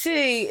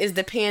PEBT is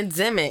the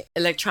Pandemic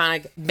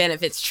Electronic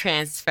Benefits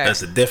Transfer.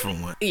 That's a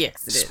different one.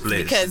 Yes, it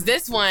is. Because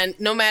this one,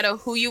 no matter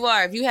who you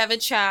are, if you have a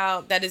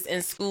child that is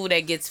in school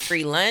that gets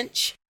free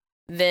lunch,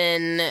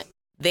 then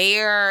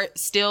they're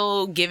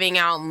still giving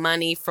out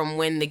money from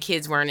when the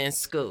kids weren't in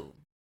school.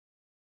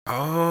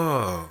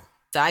 Oh.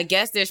 So I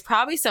guess there's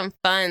probably some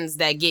funds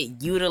that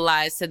get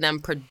utilized to them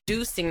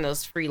producing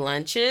those free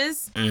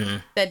lunches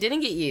that didn't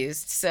get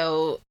used.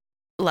 So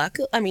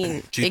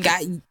it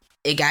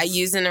got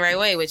used in the right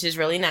way, which is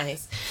really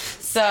nice.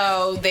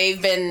 So they've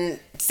been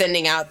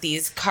sending out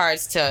these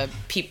cards to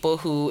people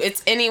who,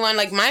 it's anyone,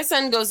 like my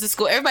son goes to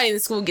school, everybody in the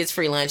school gets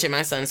free lunch in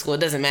my son's school.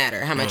 It doesn't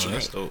matter how much you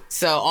make. Dope.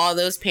 So all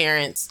those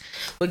parents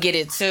would get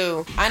it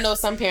too. I know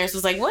some parents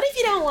was like, what if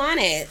you don't want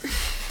it?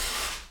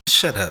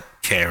 Shut up,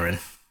 Karen.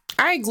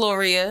 All right,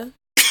 Gloria.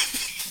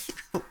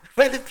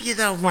 What if you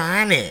don't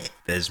want it?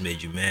 That's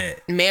made you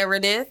mad.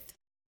 Meredith.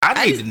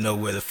 I need to know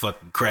where the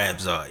fucking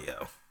crabs are,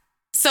 yo.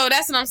 So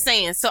that's what I'm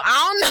saying. So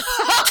I don't know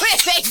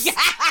if they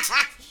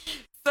got...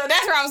 So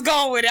that's where I was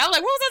going with it. I was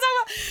like, what was I talking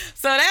about?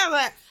 So that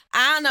was like,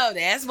 I don't know.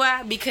 That's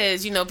why,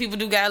 because, people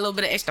do got a little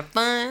bit of extra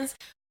funds.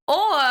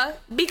 Or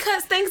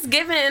because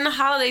Thanksgiving and the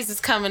holidays is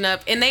coming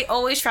up and they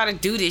always try to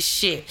do this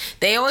shit.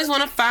 They always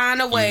want to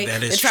find a way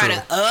to try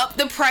to up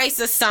the price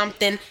of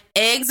something.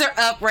 Eggs are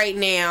up right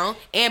now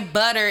and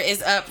butter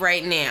is up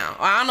right now.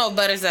 I don't know if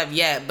butter's up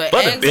yet, but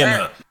butter eggs been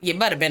up. Yeah,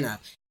 butter been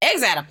up.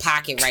 Eggs out of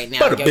pocket right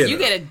now. You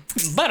get a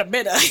butter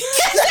been up.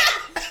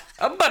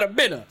 A butter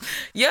been up.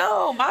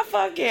 Yo, my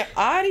fucking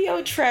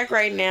audio track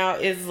right now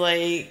is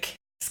like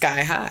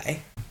sky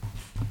high.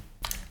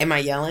 Am I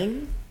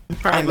yelling?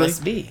 Probably.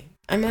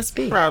 I must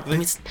be. Probably. Let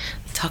me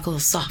talk a little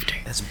softer.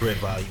 That's Brit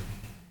volume.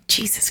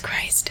 Jesus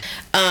Christ.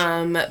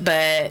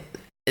 But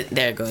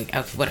there go.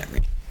 Okay, whatever.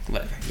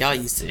 Y'all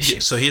used to this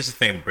shit. So here's the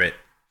thing, Brit.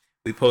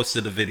 We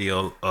posted a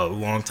video a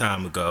long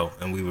time ago,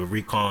 and we were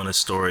recalling a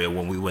story of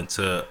when we went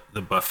to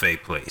the buffet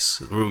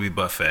place, Ruby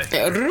Buffet.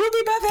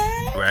 Ruby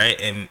Buffet? Right?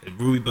 And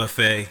Ruby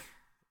Buffet,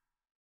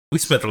 we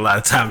spent a lot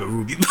of time at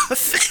Ruby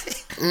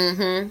Buffet.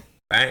 Mm-hmm.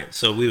 Right?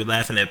 So we were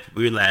laughing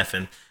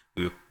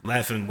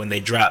when they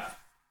dropped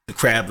the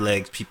crab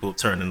legs, people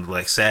turned into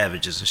like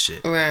savages and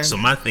shit. Right. So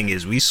my thing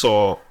is, we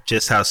saw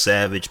just how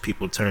savage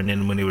people turned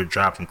in when they were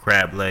dropping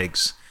crab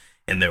legs,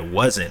 and there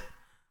wasn't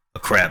a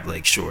crab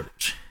leg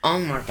shortage. Oh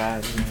my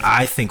God.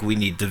 I think we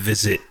need to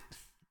visit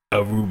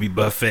a Ruby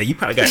Buffet. You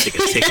probably gotta take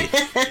a ticket.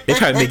 They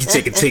probably make you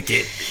take a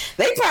ticket.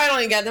 They probably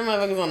only got them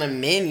motherfuckers on the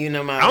menu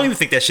no matter. I don't even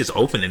think that shit's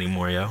open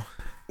anymore, yo.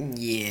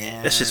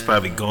 Yeah. That shit's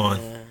probably gone.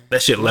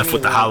 That shit left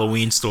with the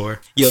Halloween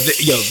store. Yo,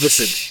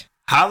 listen.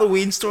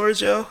 Halloween stores,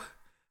 yo,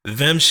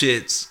 them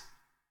shits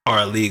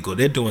are illegal.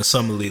 They're doing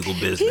some illegal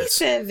business. He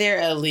said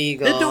they're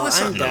illegal. They're doing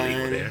something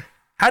illegal there.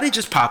 How'd they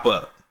just pop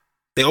up?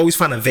 They always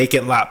find a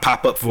vacant lot,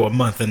 pop up for a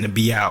month, and then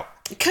be out.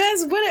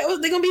 Cause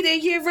what they gonna be there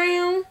year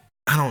round?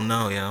 I don't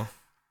know, yo.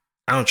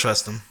 I don't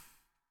trust them.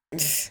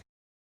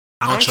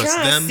 I don't trust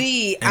them.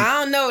 I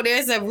don't know.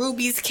 There's a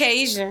Ruby's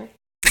Cajun.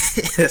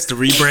 That's the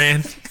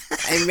rebrand.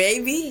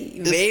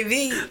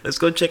 Maybe. Let's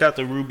go check out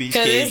the Ruby's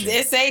Cajun.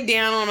 It say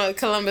down on a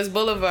Columbus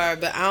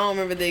Boulevard, but I don't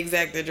remember the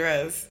exact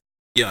address.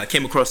 Yeah, I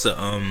came across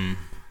a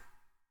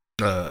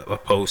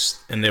post,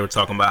 and they were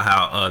talking about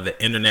how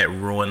the internet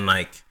ruined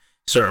like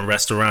certain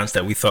restaurants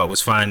that we thought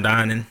was fine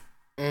dining.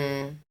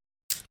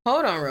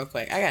 Hold on real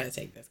quick. I gotta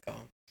take this call.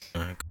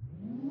 All right.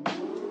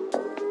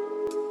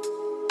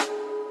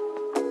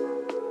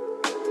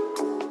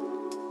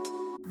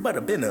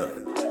 Butter been up.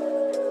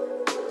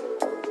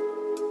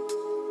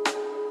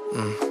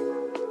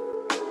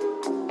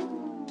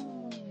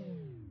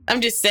 I'm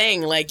just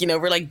saying, like,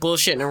 we're like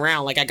bullshitting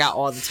around like I got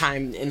all the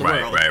time in the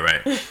world.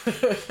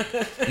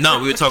 Right. No,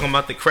 we were talking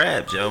about the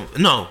crabs, yo.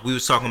 No, we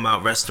was talking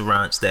about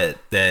restaurants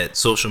that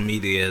social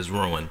media has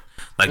ruined.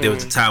 Like there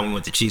was a time we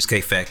went to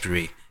Cheesecake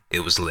Factory, it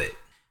was lit.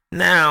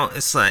 Now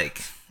it's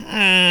like,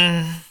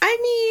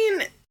 I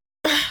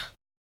mean,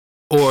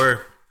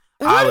 or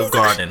Olive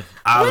Garden.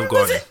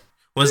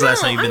 When's the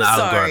last time you've been to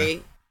Olive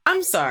Garden?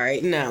 I'm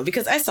sorry, no,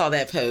 because I saw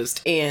that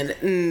post, and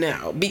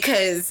no,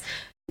 because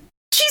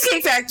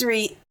Cheesecake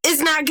Factory is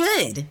not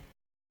good.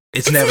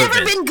 It's never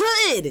been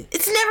good.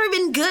 It's never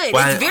been good.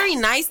 Why? It's very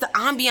nice. The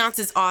ambiance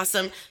is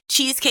awesome.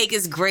 Cheesecake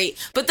is great,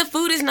 but the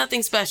food is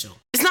nothing special.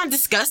 It's not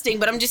disgusting,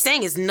 but I'm just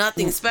saying it's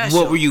nothing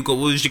special. What did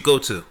you go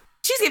to?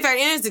 Cheesecake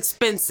Factory, and it's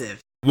expensive.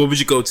 What would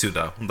you go to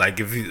though? Like,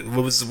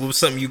 what was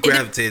something you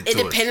gravitated towards?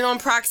 It depended on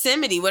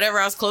proximity, whatever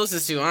I was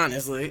closest to,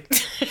 honestly.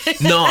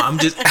 No, I'm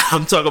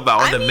talking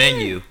about on the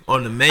menu.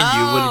 On the menu,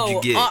 what did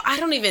you get? I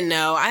don't even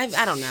know. I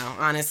don't know,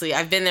 honestly.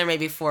 I've been there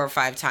maybe 4 or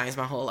 5 times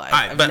my whole life.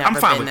 All right, but I'm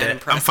fine with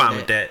that. I'm fine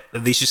with that.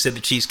 At least you said the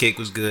cheesecake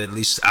was good. At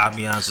least the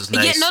ambiance was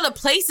nice. Yeah, no, the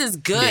place is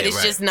good.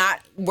 It's just not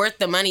worth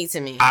the money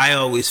to me. I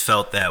always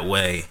felt that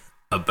way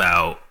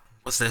about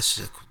what's that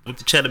shit with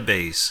the cheddar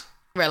base.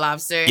 Red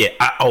Lobster. Yeah,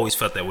 I always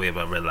felt that way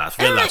about Red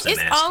Lobster. Red Lobster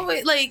nasty.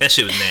 Always, like, that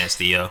shit was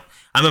nasty, yo.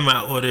 I remember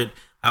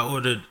I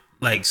ordered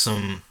like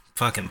some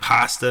fucking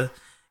pasta,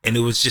 and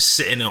it was just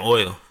sitting in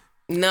oil.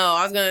 No,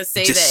 I was gonna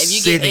say just that if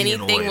you get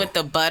anything with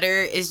the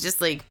butter, it's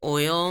just like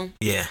oil.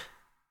 Yeah.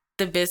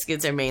 The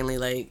biscuits are mainly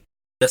like.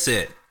 That's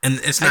it, and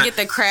it's not. I get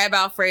the crab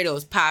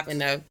Alfredo's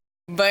popping up,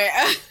 but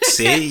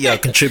see, y'all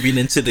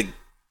contributing to the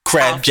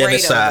crab Alfredo,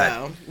 genocide.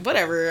 Though.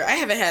 Whatever, I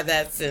haven't had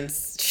that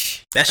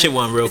since. That shit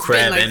wasn't real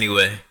crab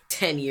anyway.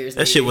 10 years.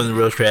 That shit wasn't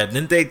real crab.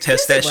 Didn't they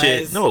test that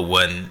shit? No, it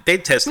wasn't. They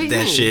tested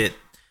that shit.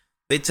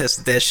 They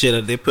tested that shit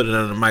and they put it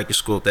under the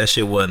microscope. That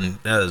shit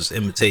wasn't. That was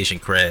imitation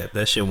crab.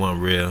 That shit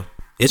wasn't real.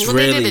 It's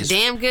really. They did a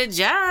damn good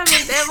job.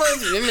 If that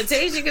was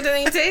imitation, because it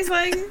ain't taste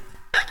like it.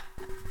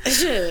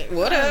 Shit,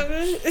 whatever.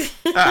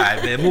 All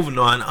right, man. Moving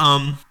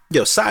on.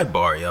 Yo,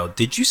 sidebar, yo.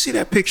 Did you see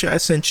that picture I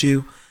sent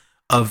you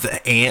of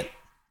the ant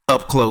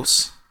up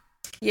close?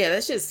 Yeah,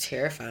 that shit's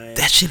terrifying.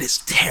 That shit is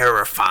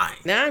terrifying.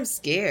 Now I'm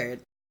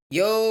scared.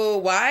 Yo,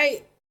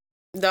 why?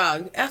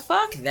 Dog,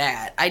 fuck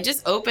that. I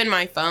just opened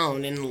my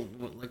phone and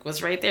look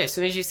what's right there as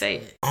soon as you say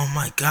it. Oh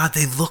my God,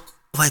 they look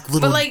like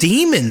little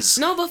demons.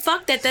 No, but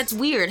fuck that. That's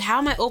weird. How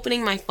am I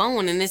opening my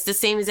phone and it's the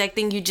same exact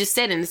thing you just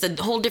said and it's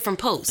a whole different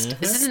post?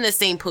 Mm-hmm. This isn't the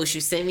same post you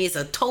sent me. It's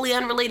a totally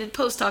unrelated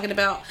post talking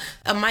about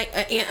an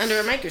ant under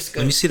a microscope.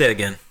 Let me see that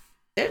again.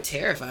 They're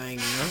terrifying,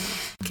 you know?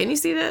 Can you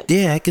see that?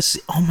 Yeah, I can see.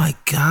 Oh my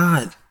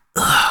God.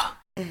 Ugh.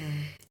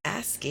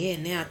 I'm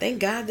scared now. Thank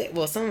God that,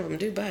 well, some of them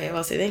do bite.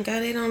 I'll say, thank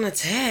God they don't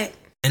attack.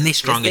 And they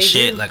strong as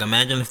shit. Like,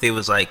 imagine if they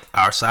was like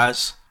our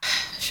size.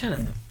 Shut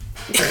up.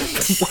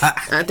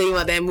 I think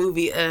about that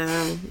movie.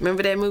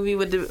 Remember that movie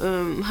with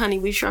the Honey,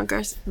 We Shrunk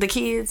the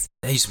Kids?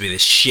 That used to be the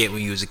shit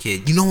when you was a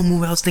kid. You know what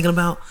movie I was thinking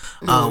about?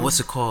 What's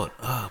it called?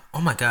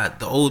 Oh my God,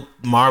 the old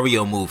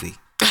Mario movie.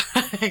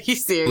 Are you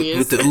serious?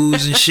 With the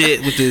ooze and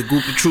shit, with the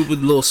group of troopers,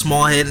 little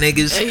small head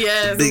niggas,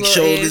 big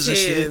shoulders and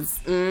shit.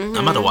 Mm-hmm.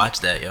 I'm about to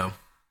watch that, yo.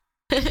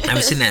 I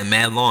haven't seen that in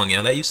mad long,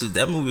 yo.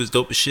 That movie was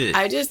dope as shit.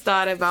 I just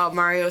thought about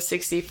Mario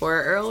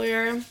 64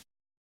 earlier.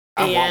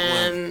 I want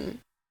one.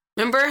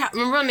 Remember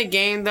on the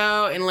game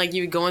though, and like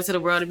you would go into the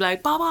world and be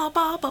like, bow, bow,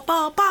 bow, bow,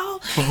 bow, bow.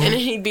 And then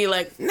he'd be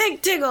like,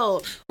 Nick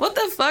Tiggle. What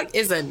the fuck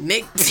is a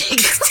Nick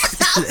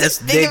Tiggle? That's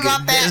nigga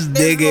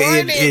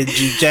in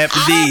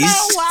Japanese. I don't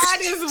know why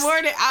this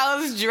morning I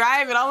was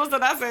driving. All of a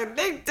sudden I said,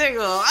 Nick Tiggle.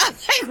 I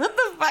was like, what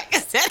the fuck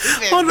is that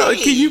even Hold on,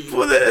 can you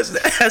pull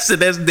that? I said,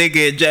 that's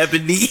nigga in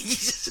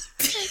Japanese.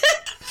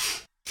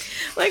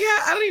 Like,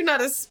 I don't even know how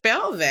to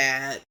spell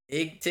that.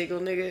 Nick Tiggle,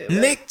 nigga.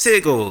 Nick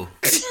Tiggle.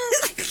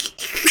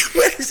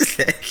 What is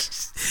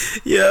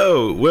that?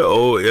 Yo, we're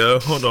old, yo.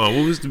 Hold on.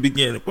 What was the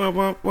beginning?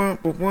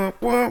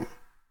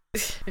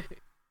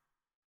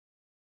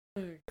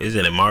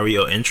 Isn't it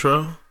Mario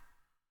intro?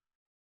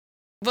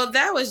 Well,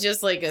 that was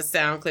just like a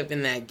sound clip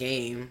in that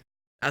game.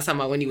 I was talking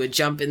about when you would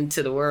jump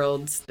into the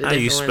worlds. How do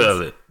you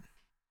spell it?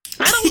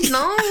 I don't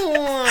know.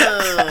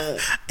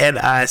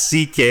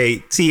 Nicktiggle.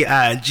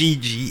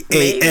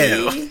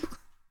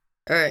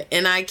 Or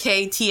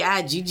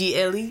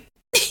Nicktiggle.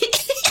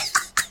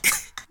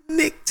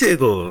 Nick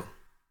Tiggle.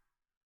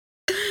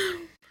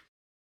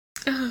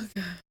 Oh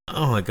God.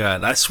 Oh my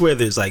God. I swear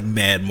there's like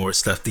mad more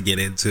stuff to get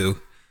into.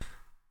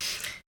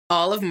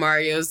 All of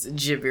Mario's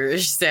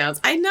gibberish sounds.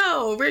 I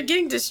know. We're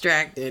getting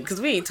distracted because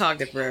we ain't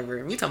talking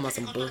forever. We talking about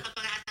some bull.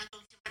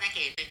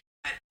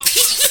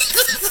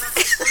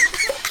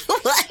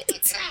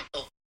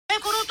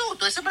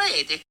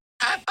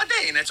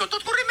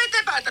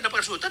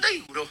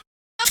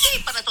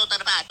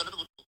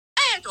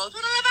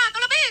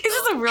 Is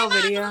this a real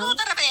video?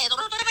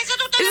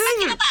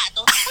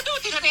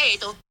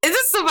 Is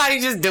this somebody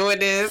just doing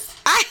this?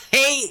 I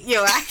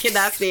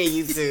cannot stand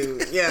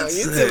YouTube. Yo,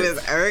 YouTube is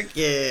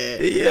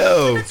irking.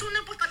 Yo.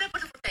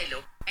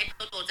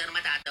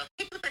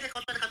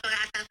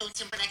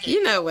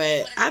 You know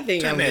what? I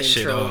think I'm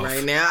getting trolled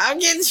right now. I'm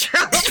getting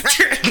trolled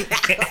right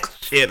now.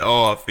 Shit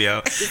off,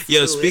 yo.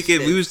 Yo,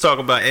 we was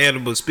talking about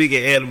animals. Speaking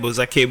of animals,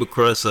 I came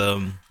across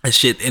a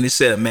shit, and it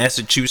said a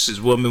Massachusetts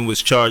woman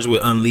was charged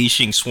with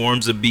unleashing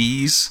swarms of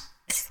bees.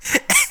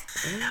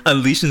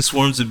 Unleashing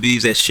swarms of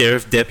bees at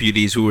sheriff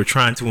deputies who were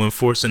trying to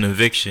enforce an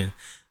eviction.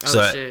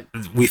 Shit.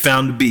 We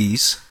found the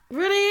bees.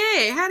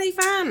 Really? How they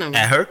find them?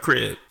 At her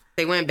crib.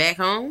 They went back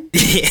home?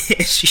 Yeah,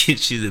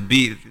 she's the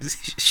bee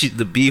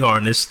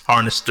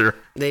harnester.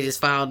 They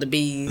just followed the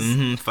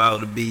bees.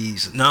 Followed the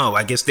bees. No,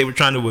 I guess they were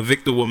trying to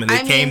evict the woman.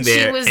 They came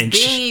there. She was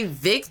being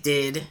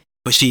evicted.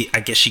 But I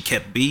guess she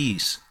kept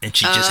bees. And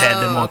she just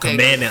had them on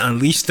command and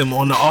unleashed them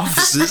on the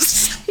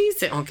officers. He's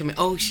said on command.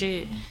 Oh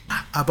shit.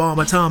 I bomb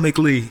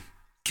atomically.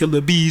 Kill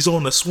the bees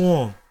on the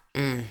swarm.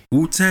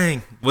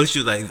 Wu-Tang. What she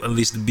was like,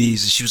 unleash the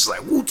bees, and she was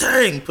like,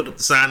 Wu-Tang, put up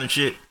the sign and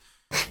shit.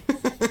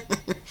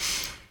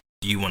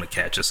 Do you want to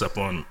catch us up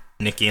on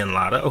Nicki and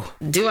Latto?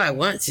 Do I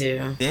want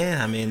to?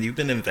 Yeah, I mean, you've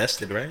been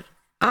invested, right?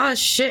 Oh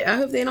shit, I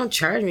hope they don't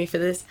charge me for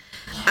this.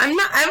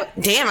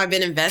 Damn, I've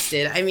been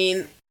invested. I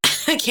mean,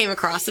 I came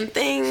across some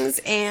things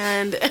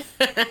and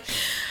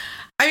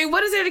I mean,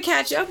 what is there to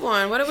catch up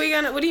on? What do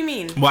you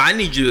mean? Well, I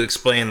need you to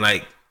explain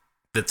like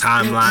the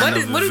timeline of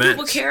events. What do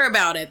people care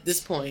about at this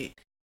point?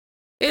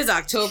 It is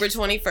October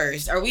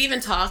 21st. Are we even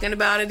talking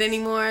about it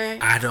anymore?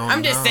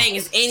 I'm just saying,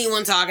 is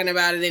anyone talking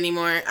about it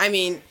anymore? I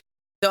mean,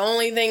 the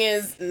only thing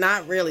is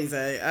not really.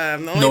 The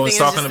only no one's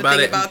talking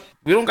about it.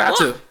 We don't got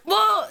to.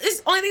 Well,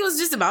 the only thing was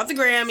just about the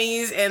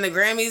Grammys, and the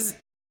Grammys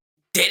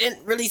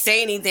didn't really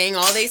say anything.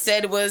 All they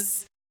said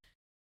was,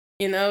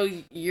 you know,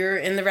 you're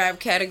in the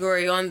rap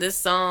category on this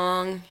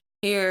song.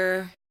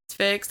 Here, it's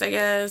fixed, I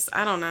guess.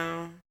 I don't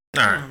know.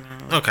 All right.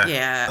 Okay.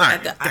 Yeah. All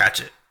right.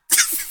 Gotcha.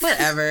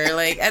 Whatever.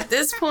 Like, at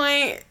this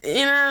point,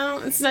 you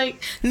know, it's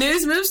like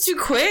news moves too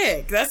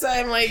quick. That's why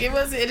I'm like, it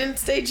didn't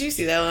stay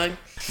juicy that long.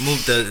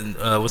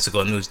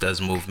 News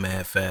does move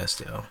mad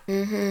fast, yo.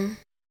 Mm-hmm.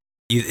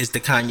 Is the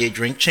Kanye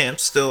drink champ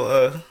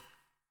still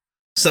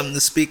something to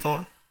speak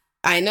on?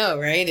 I know,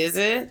 right? Is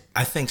it?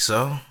 I think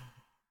so.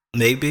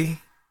 Maybe.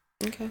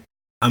 Okay.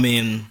 I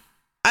mean,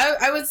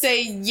 I would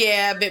say,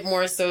 yeah, a bit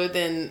more so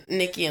than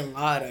Nicki and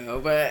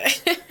Latto,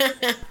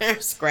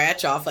 but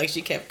scratch off like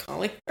she kept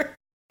calling her.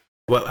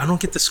 Well, I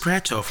don't get the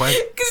scratch off. Because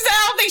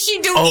I don't think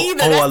she do either.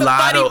 That's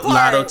a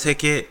Lotto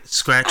ticket,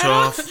 scratch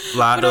off,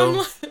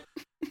 Lotto.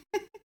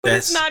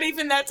 It's not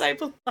even that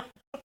type of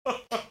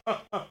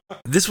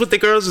This what the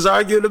girls is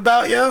arguing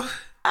about, yo?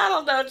 I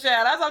don't know,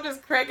 Chad. I'm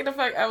just cracking the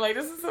fuck. I'm like,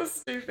 this is so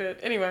stupid.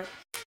 Anyway.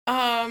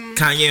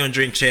 Kanye on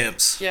Drink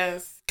Champs.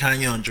 Yes.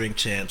 Kanye on Drink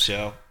Champs,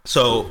 yo.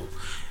 So,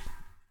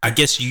 I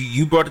guess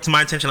you brought it to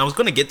my attention. I was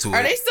going to get to it.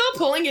 Are they still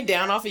pulling it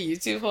down off of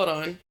YouTube? Hold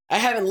on. I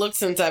haven't looked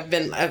since I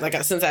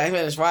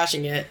finished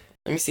watching it.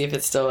 Let me see if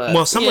it's still up.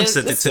 Well, someone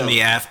sent it to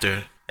me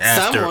after.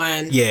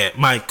 Someone? Yeah,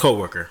 my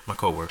coworker.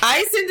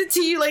 I sent it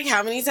to you like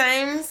how many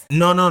times?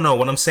 No.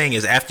 What I'm saying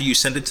is after you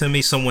sent it to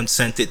me, someone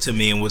sent it to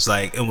me and was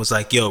like,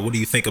 yo, what do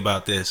you think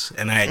about this?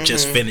 And I had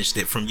just finished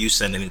it from you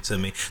sending it to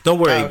me. Don't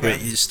worry,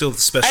 Britt, you're still the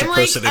special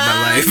person in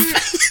my life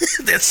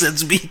that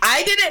sends me.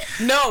 I didn't.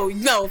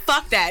 No,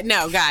 fuck that.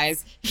 No,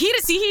 guys. He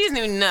doesn't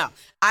even know.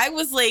 I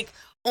was like,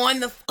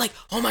 on the, like,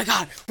 oh my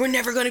God, we're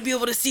never going to be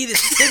able to see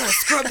this. They're going to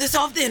scrub this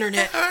off the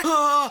internet.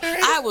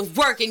 I was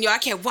working, I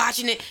kept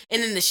watching it,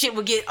 and then the shit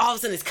would get, all of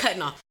a sudden it's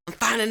cutting off. I'm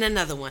finding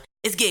another one.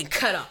 It's getting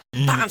cut off.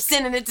 I'm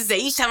sending it to Zay.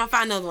 Each time I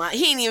find another one,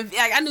 he ain't even,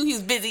 like, I knew he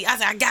was busy. I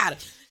said, I got him.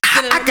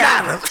 I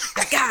got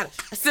him.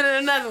 I sent in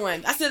another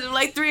one. I sent him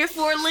like 3 or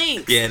 4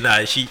 links. Yeah,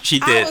 nah, she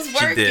did. I was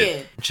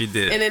working. She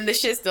did. And then the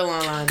shit's still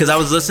online. Because I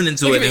was listening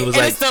to it, and it was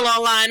like, it's still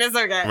online. It's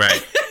okay.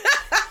 Right.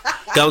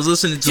 I was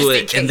listening to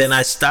it, and then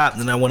I stopped,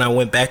 and when I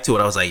went back to it,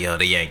 I was like, yo,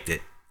 they yanked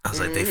it. I was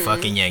like, they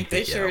fucking yanked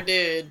it, They sure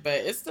did, but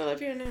it's still up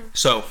here now.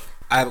 So,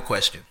 I have a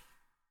question.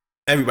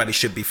 Everybody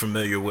should be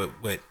familiar with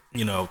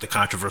you know, the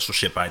controversial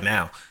shit by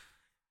now.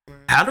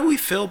 How do we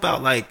feel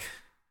about, like,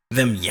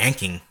 them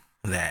yanking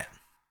that?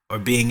 Or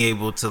being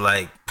able to,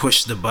 like,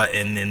 push the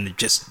button and it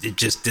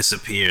just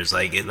disappears?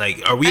 Like,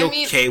 are we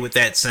okay with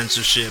that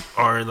censorship?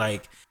 Or,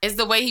 like... It's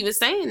the way he was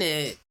saying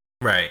it.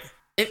 Right.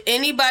 If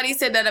anybody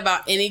said that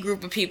about any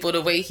group of people,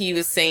 the way he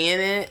was saying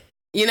it,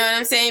 you know what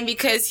I'm saying?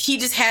 Because he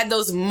just had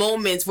those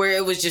moments where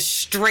it was just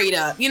straight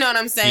up. You know what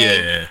I'm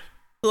saying? Yeah.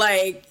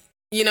 Like,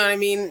 you know what I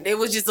mean? It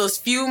was just those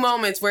few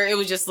moments where it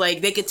was just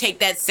like they could take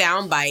that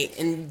sound bite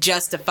and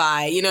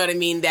justify, you know what I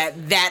mean?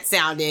 That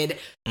sounded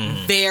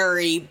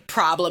very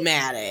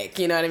problematic.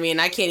 You know what I mean?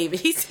 I can't even,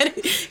 he said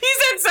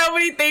so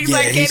many things. Yeah,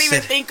 I can't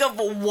even think of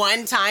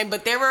one time,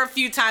 but there were a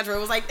few times where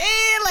it was like,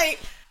 like,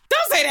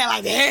 don't say that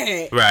like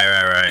that.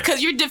 Right.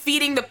 Because you're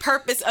defeating the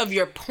purpose of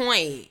your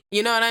point.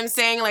 You know what I'm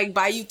saying? Like,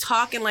 by you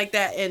talking like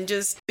that and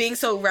just being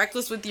so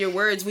reckless with your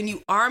words when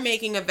you are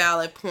making a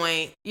valid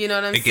point, you know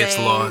what I'm saying?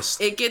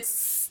 It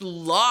gets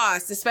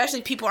lost.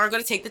 Especially people aren't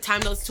going to take the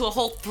time to listen to a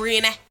whole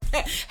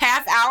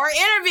 3.5 hour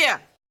interview.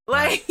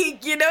 Like,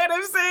 you know what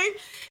I'm saying?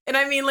 And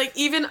I mean, like,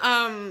 even,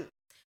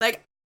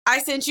 like, I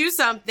sent you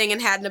something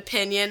and had an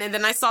opinion, and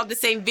then I saw the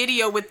same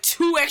video with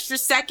 2 extra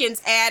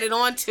seconds added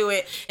onto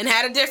it and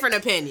had a different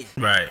opinion.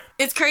 Right.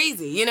 It's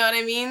crazy, you know what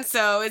I mean?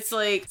 So it's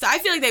like, I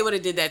feel like they would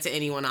have did that to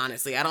anyone,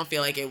 honestly. I don't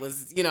feel like it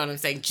was, you know what I'm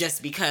saying,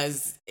 just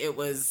because it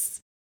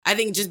was, I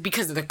think just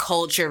because of the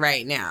culture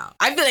right now.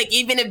 I feel like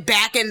even if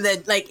back in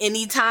the, like,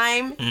 any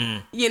time,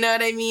 you know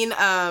what I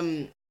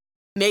mean?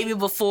 Maybe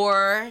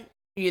before,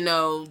 you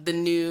know, the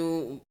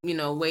new, you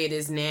know, way it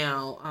is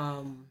now,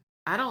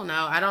 I don't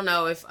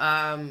know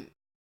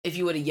if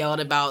you would have yelled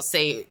about,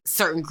 say,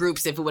 certain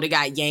groups, if it would have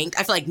got yanked.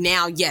 I feel like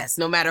now, yes,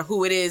 no matter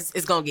who it is,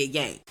 it's going to get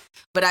yanked.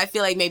 But I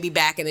feel like maybe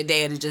back in the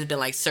day, it had just been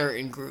like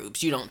certain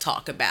groups you don't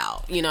talk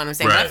about. You know what I'm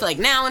saying? Right. But I feel like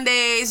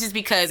nowadays, just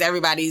because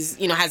everybody's,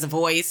 has a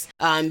voice,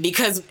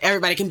 because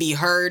everybody can be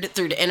heard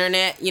through the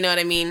internet, you know what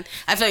I mean?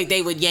 I feel like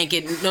they would yank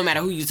it no matter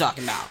who you're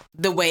talking about.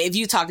 The way, if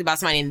you talked about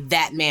somebody in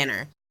that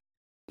manner,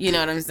 you know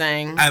what I'm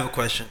saying? I have a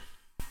question.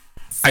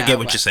 So, I get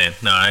what you're saying.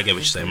 No, I get what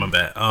you're saying. My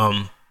bad.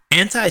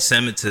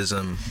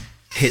 Anti-Semitism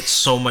hits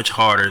so much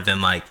harder than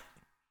like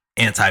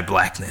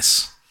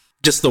anti-blackness.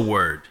 Just the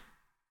word.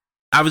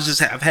 I've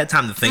had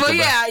time to think about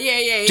it.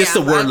 Yeah. Just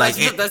the word, like,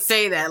 let's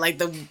say that,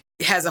 like, it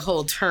has a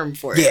whole term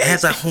for it. Yeah, it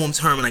has a whole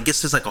term, and I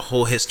guess there's like a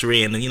whole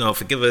history, and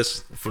forgive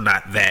us if we're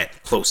not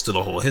that close to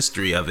the whole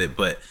history of it,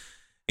 but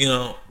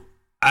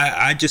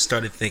I just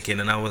started thinking,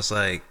 and I was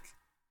like,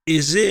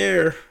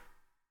 there's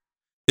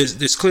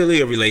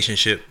clearly a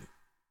relationship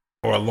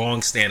or a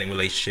long-standing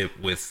relationship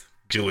with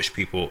Jewish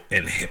people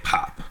in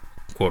hip-hop,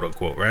 quote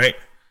unquote, right?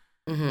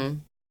 Mm-hmm.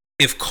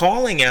 If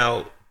calling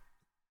out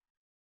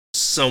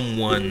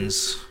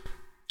someone's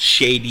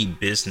shady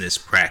business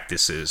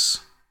practices,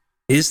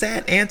 is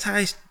that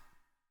anti-Semitic?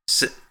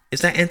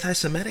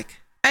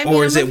 I mean,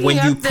 or is it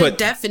when you put the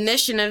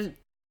definition of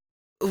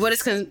what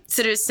is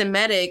considered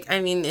Semitic?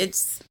 I mean,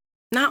 it's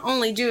not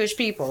only Jewish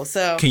people.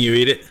 So can you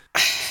read it?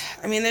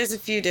 I mean, there's a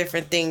few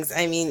different things.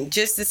 I mean,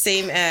 just the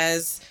same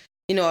as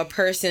a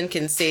person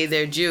can say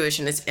they're Jewish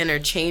and it's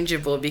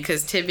interchangeable,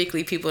 because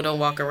typically people don't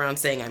walk around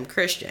saying I'm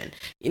Christian.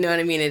 You know what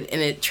I mean?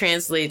 And it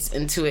translates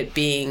into it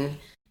being,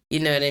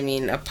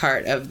 a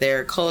part of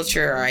their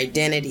culture or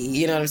identity,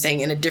 you know what I'm saying,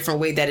 in a different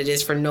way that it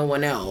is for no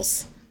one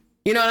else.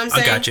 You know what I'm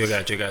saying? I got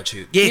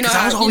you. Yeah, because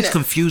I was always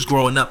confused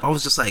growing up. I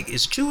was just like,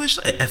 is Jewish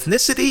an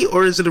ethnicity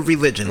or is it a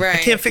religion? Right, I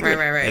can't figure it.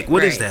 Right, like,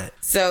 what is that?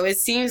 So it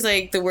seems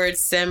like the word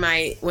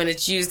Semite, when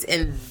it's used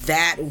in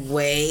that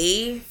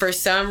way, for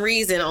some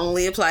reason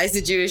only applies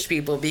to Jewish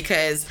people,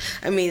 because,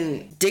 I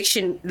mean,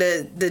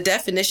 the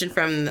definition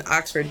from the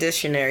Oxford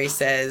Dictionary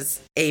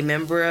says a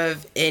member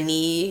of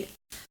any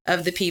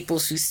of the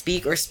peoples who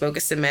speak or spoke a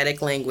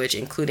Semitic language,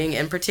 including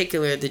in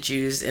particular the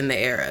Jews and the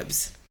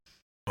Arabs.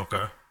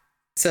 Okay.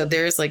 So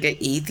there's like an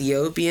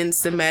Ethiopian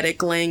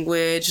Semitic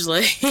language.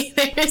 Like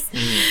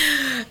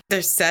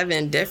there's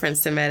 7 different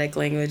Semitic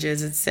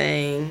languages, it's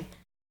saying.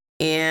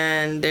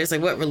 And there's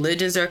like what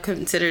religions are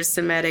considered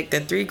Semitic.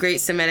 The 3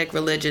 great Semitic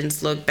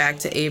religions look back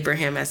to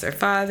Abraham as their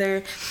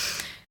father.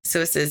 So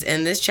it says,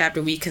 in this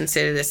chapter, we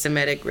consider the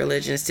Semitic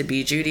religions to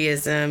be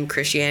Judaism,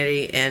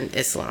 Christianity, and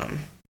Islam.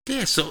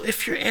 Yeah, so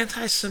if you're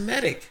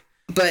anti-Semitic,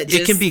 but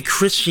it can be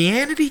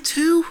Christianity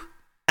too?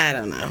 I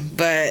don't know.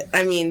 But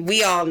I mean,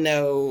 we all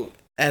know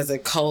as a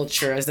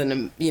culture, as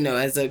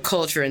a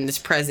culture in this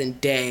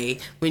present day,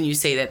 when you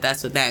say that,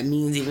 that's what that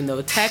means, even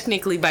though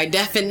technically by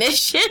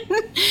definition,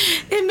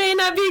 it may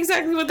not be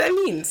exactly what that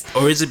means.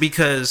 Or is it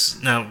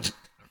because, now,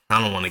 I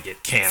don't want to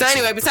get canceled. So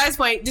anyway, besides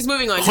point, just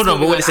moving on. Hold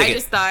on, but wait a second. I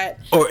just thought.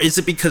 Or is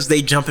it because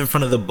they jump in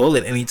front of the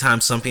bullet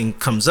anytime something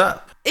comes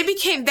up?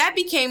 That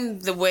became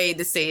the way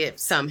to say it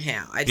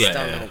somehow. I just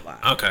don't know why.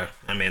 Okay.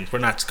 I mean, we're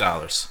not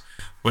scholars.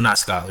 We're not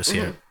scholars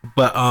here.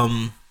 But,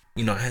 I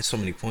had so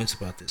many points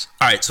about this.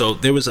 All right, so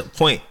there was a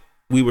point,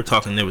 there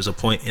was a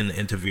point in the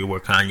interview where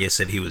Kanye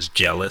said he was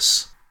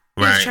jealous.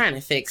 Right? He was trying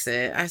to fix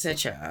it. I said,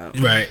 child.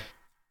 Right.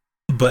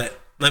 But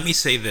let me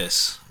say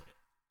this.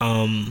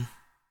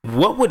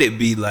 What would it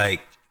be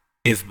like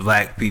if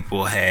black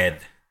people had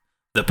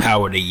the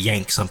power to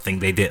yank something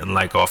they didn't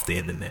like off the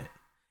internet?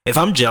 If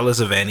I'm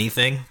jealous of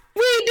anything...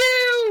 We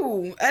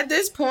do! At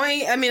this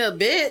point, I mean, a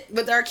bit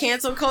with our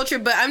cancel culture,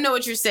 but I know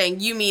what you're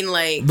saying. You mean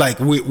like... Like,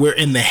 we're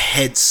in the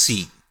head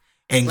seat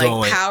and like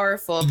going...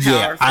 Powerful.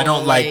 Yeah, I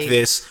don't like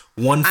this.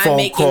 One phone I'm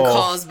making call...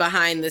 calls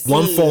behind the scenes.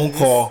 One phone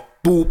call,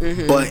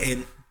 boop,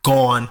 button,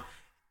 gone,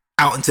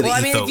 out into the ethos.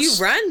 I mean, if you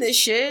run this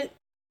shit...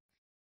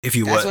 If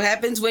you That's what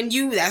happens when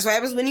you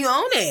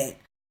own it.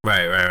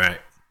 Right.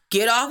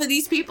 Get off of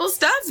these people's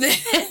stuff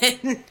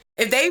then.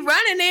 If they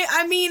running it,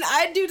 I mean,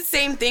 I'd do the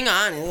same thing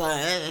on it.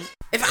 Like,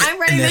 if I'm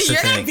running this,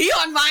 you're going to be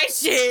on my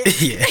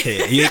shit.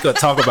 Yeah, you ain't going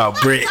to talk about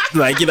Brit.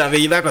 Like, you know what I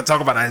mean? You're not going to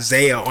talk about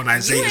Isaiah on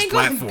Isaiah's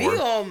platform. You ain't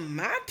going to be on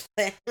my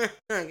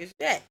platform.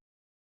 Shit.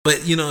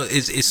 But,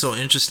 it's so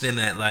interesting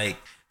that, like,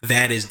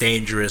 that is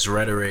dangerous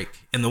rhetoric.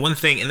 And the one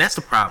thing, and that's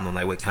the problem,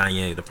 like, with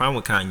Kanye. The problem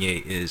with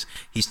Kanye is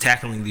he's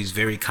tackling these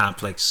very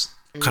complex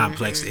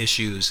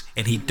issues,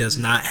 and he does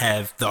not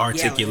have the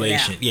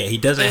articulation. Yeah, he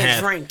doesn't have...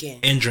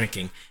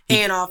 Drinking.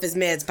 And off his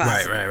meds,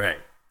 possibly. Right.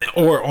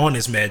 Or on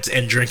his meds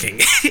and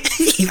drinking.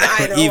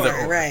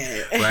 either.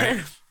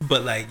 Right.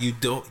 But, like,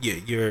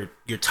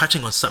 you're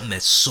touching on something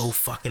that's so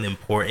fucking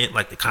important.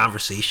 Like, the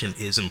conversation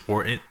is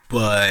important,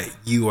 but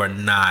you are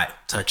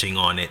not touching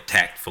on it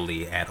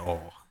tactfully at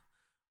all.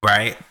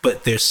 Right?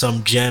 But there's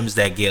some gems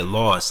that get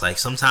lost. Like,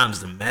 sometimes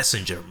the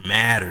messenger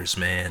matters,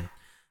 man.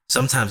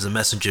 Sometimes the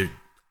messenger...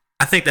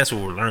 I think that's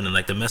what we're learning.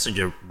 Like, the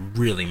messenger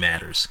really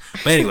matters.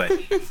 But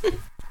anyway,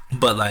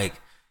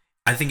 like,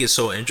 I think it's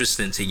so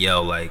interesting to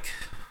yell, like,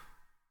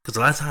 because a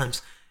lot of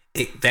times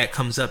that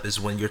comes up is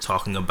when you're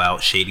talking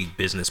about shady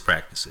business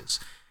practices.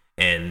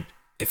 And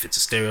if it's a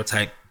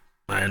stereotype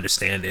I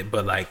understand it,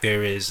 but like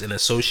there is an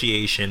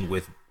association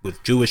with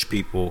Jewish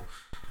people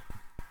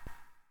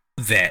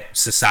that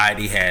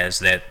society has,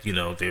 that, you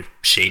know, they're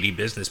shady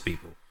business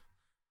people,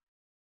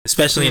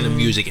 especially in the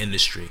music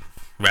industry,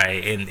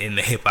 right? In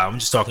the hip hop, I'm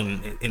just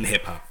talking in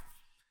hip hop,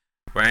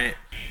 right?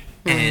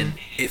 And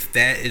if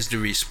that is the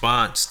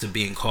response to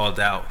being called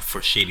out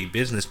for shady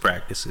business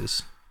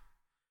practices,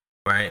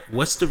 right?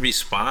 What's the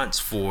response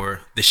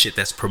for the shit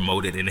that's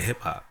promoted in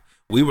hip hop?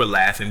 We were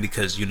laughing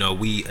because, you know,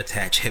 we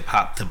attach hip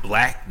hop to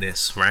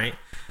blackness, right?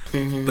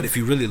 But if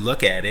you really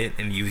look at it,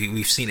 and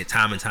we've seen it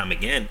time and time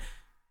again,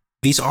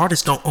 these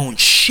artists don't own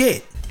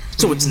shit.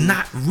 So it's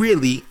not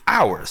really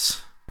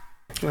ours.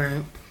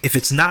 Right. If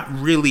it's not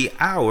really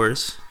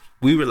ours,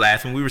 we were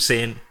laughing. We were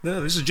saying,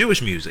 no, this is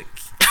Jewish music.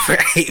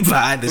 Right?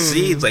 Behind the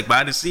scenes. Like,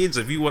 behind the scenes,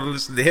 if you want to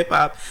listen to hip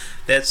hop,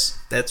 that's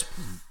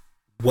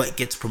what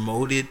gets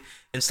promoted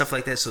and stuff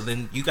like that. So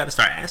then you got to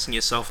start asking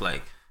yourself,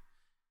 like,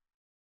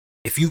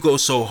 if you go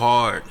so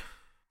hard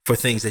for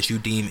things that you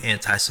deem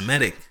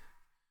anti-Semitic,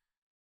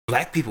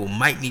 black people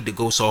might need to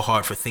go so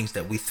hard for things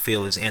that we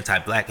feel is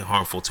anti-black and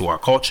harmful to our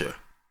culture.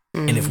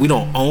 And if we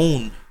don't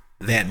own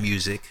that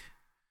music,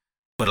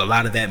 but a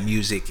lot of that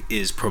music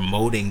is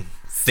promoting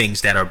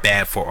things that are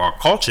bad for our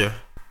culture,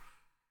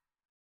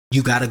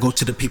 you got to go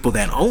to the people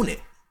that own it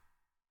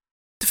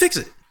to fix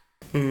it.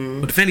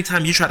 But if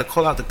anytime you try to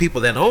call out the people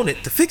that own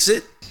it to fix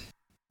it,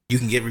 you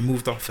can get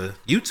removed off of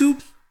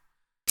YouTube.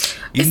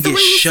 You It's can the get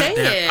way you shut say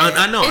down. it.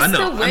 I know. It's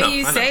the way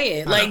you say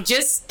it. Like,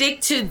 just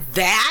stick to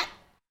that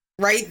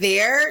right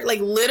there. Like,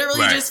 literally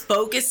Right. just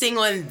focusing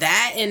on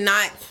that and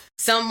not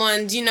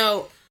someone, you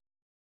know,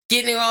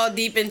 getting all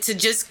deep into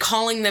just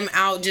calling them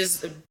out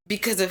just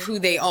because of who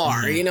they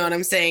are. You know what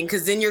I'm saying?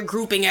 Because then you're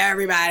grouping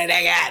everybody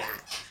together.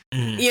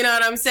 You know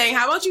what I'm saying?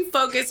 How about you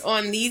focus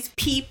on these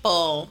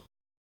people?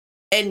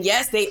 And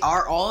yes, they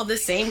are all the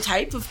same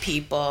type of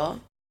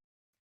people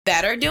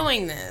that are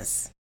doing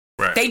this.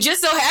 Right. They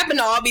just so happen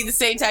to all be the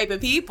same type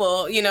of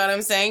people, you know what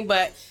I'm saying?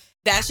 But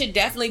that should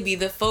definitely be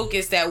the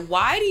focus. That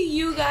why do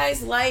you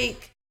guys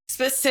like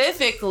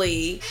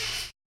specifically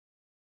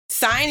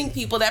signing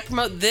people that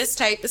promote this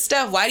type of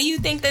stuff? Why do you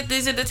think that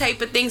these are the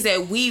type of things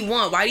that we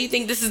want? Why do you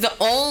think this is the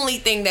only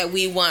thing that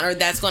we want or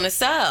that's going to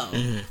sell?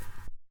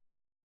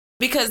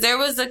 Because there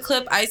was a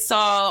clip I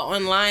saw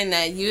online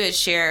that you had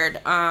shared.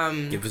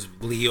 It was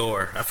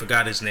Lior. I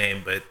forgot his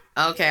name, but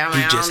Okay, I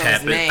he don't just know his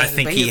happened. name, I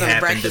think but he was on the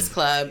happened Breakfast to.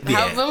 Club.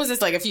 Yeah. When was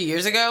this? Like a few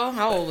years ago?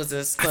 How old was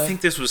this clip? I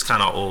think this was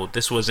kind of old.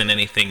 This wasn't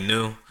anything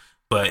new,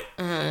 but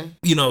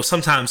you know,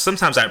 sometimes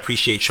I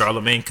appreciate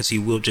Charlemagne because he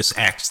will just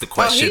ask the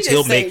questions.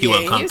 He'll make you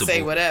uncomfortable. He'll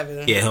say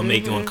whatever. Yeah, he'll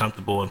make you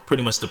uncomfortable. And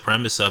pretty much the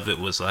premise of it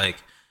was like,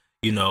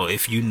 you know,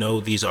 if you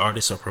know these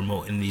artists are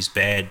promoting these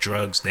bad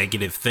drugs,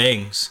 negative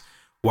things,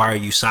 why are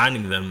you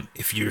signing them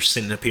if you're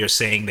sitting up here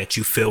saying that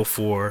you feel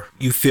for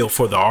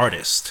the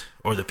artist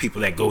or the people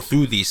that go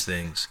through these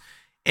things?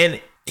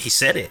 And he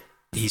said it.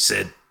 He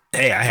said,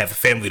 hey, I have a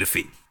family to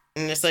feed.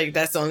 And it's like,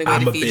 that's the only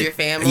way to feed your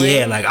family?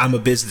 Yeah, like, I'm a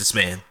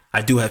businessman.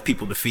 I do have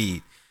people to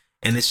feed.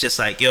 And it's just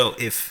like, yo,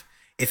 if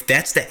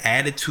that's the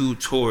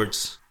attitude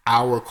towards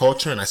our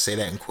culture, and I say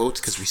that in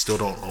quotes because we still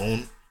don't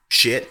own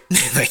shit,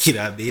 like, you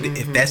know what I mean?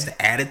 If that's the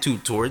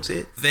attitude towards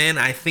it, then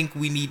I think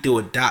we need to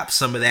adopt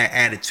some of that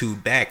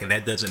attitude back. And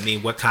that doesn't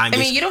mean what kind. I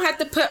mean, you don't have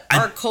to put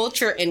our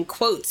culture in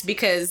quotes,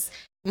 because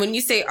when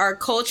you say our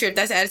culture, if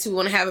that's the attitude we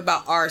want to have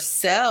about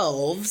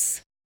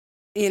ourselves,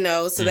 you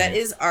know, so that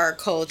is our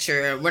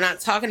culture. We're not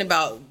talking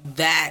about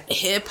that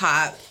hip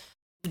hop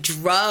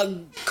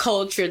drug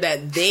culture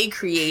that they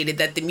created,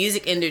 that the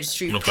music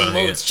industry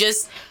promotes.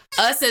 Just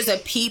us as a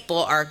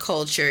people, our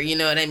culture, you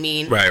know what I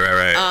mean?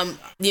 Right.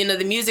 You know,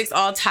 the music's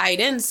all tied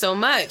in so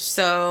much.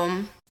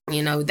 So,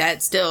 you know,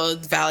 that's still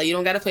valid. You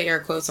don't got to put air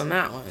quotes on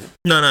that one.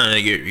 No,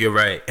 you're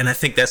right. And I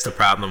think that's the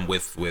problem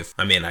with,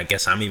 I mean, I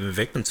guess I'm even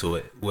victim to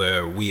it,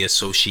 where we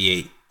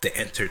associate the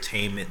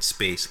entertainment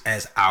space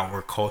as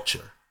our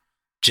culture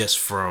just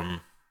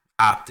from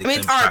optics. I mean,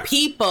 it's our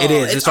people. It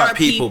is. It's our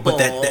people. But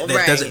that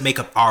right. doesn't make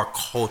up our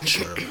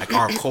culture. Like,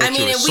 our culture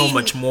is so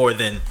much more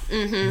than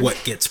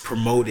what gets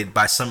promoted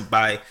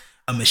by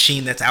a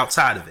machine that's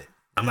outside of it.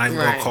 I'm not even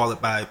going to call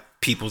it by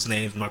people's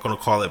names. I'm not going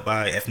to call it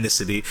by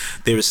ethnicity.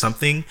 There is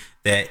something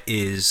that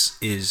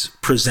is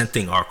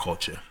presenting our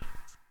culture,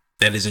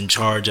 that is in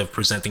charge of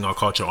presenting our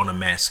culture on a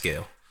mass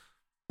scale.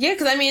 Yeah,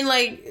 because I mean,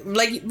 like,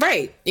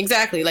 right,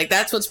 exactly. Like,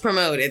 that's what's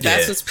promoted.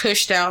 That's what's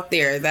pushed out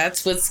there.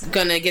 That's what's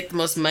gonna get the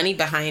most money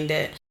behind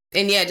it.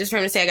 And yeah, just for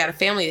him to say, I got a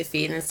family to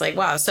feed, and it's like,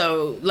 wow.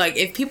 So, like,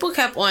 if people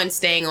kept on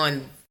staying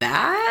on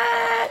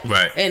that,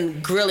 right,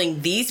 and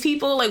grilling these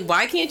people, like,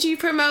 why can't you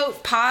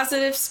promote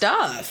positive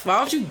stuff? Why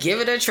don't you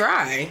give it a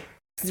try?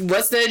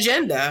 What's the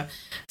agenda?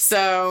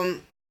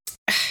 So,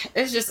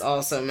 it's just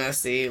all so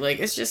messy. Like,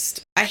 it's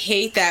just, I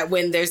hate that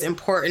when there's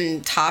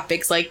important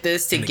topics like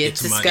this to get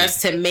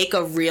discussed to make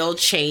a real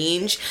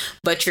change,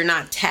 but you're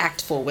not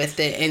tactful with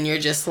it, and you're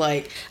just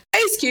like,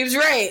 Ice Cube's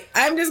right.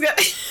 I'm just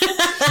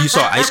gonna. You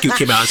saw Ice Cube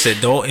came out and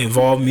said, "Don't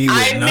involve me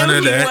with none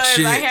of that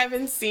shit." I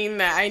haven't seen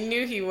that. I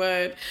knew he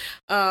would.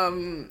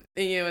 And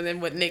then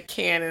with Nick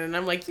Cannon, and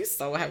I'm like, you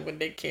saw what happened with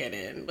Nick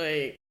Cannon.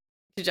 Like,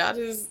 y'all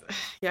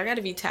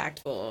gotta be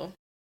tactful.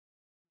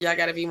 Y'all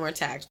gotta be more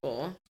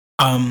tactful.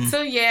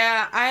 So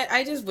yeah,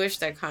 I just wish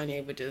that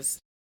Kanye would just.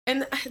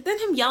 And then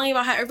him yelling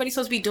about how everybody's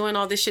supposed to be doing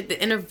all this shit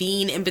to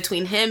intervene in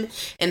between him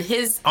and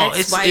his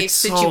ex-wife's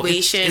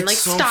situation. It's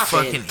so stop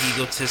fucking it.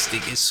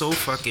 Egotistic. It's so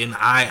fucking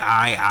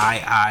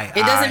I.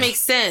 It doesn't make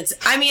sense.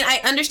 I mean, I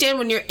understand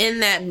when you're in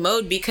that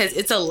mode because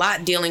it's a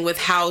lot dealing with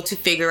how to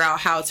figure out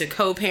how to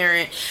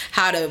co-parent,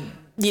 how to,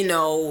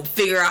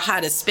 figure out how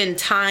to spend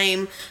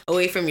time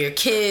away from your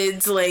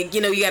kids. Like,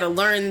 you got to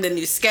learn the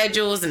new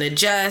schedules and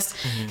adjust.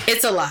 Mm-hmm.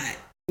 It's a lot.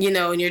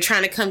 And you're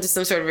trying to come to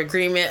some sort of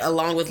agreement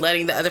along with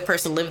letting the other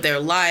person live their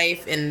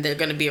life and they're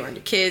going to be around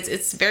your kids.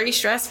 It's very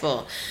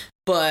stressful.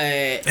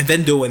 And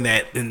then doing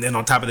that, and then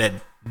on top of that,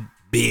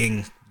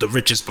 being the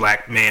richest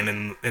black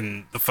man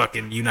in the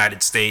fucking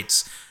United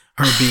States,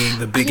 her being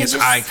the biggest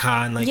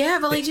icon. Like, yeah,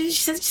 but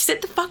just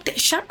sit the fuck down.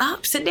 Shut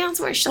up. Sit down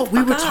somewhere. Shut the fuck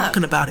up. We were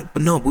talking about it.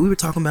 But we were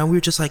talking about, we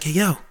were just like, hey,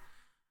 yo,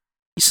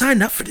 you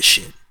signed up for this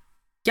shit.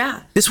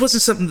 Yeah. This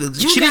wasn't something that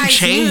she didn't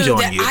change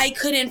on you. I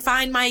couldn't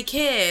find my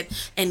kid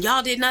and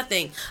y'all did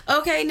nothing.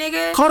 Okay,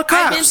 nigga. Call the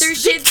cops.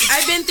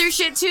 I've been through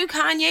shit too,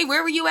 Kanye.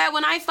 Where were you at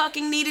when I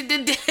fucking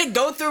needed to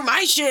go through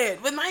my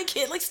shit with my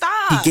kid? Like,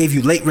 stop. He gave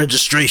you late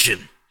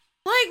registration.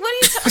 Like, what are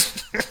you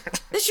talking?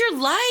 It's your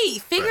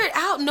life. Figure it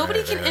out.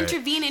 Nobody can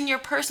intervene in your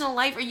personal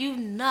life. Are you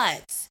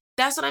nuts?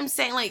 That's what I'm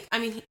saying. Like, I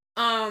mean,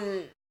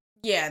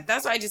 yeah,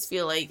 that's why I just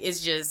feel like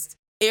it's just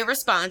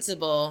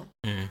irresponsible.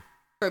 Mm-hmm.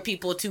 For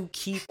people to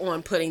keep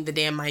on putting the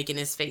damn mic in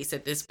his face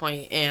at this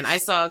point. And I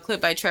saw a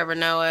clip by Trevor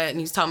Noah and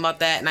he's talking about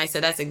that. And I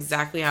said, that's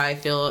exactly how I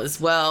feel as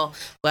well.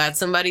 Glad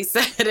somebody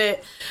said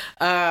it.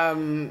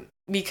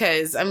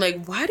 Because I'm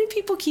like, why do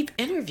people keep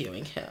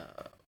interviewing him?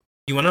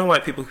 You want to know why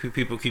people keep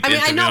interviewing?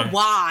 I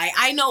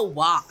know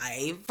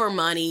why. For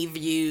money,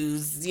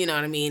 views, you know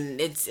what I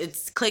mean? It's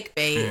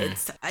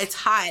clickbait. It's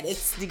hot.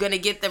 It's going to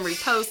get them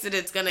reposted.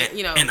 It's going to,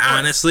 And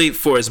honestly,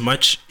 for as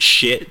much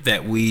shit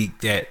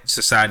that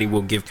society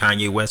will give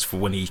Kanye West for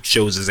when he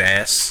shows his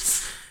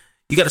ass,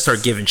 you got to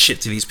start giving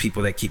shit to these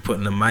people that keep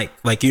putting the mic.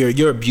 Like,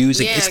 you're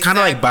abusing. Yeah, it's kind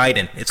of like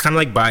Biden.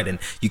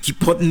 You keep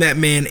putting that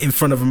man in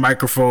front of a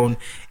microphone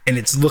and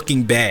it's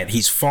looking bad.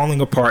 He's falling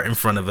apart in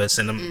front of us,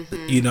 and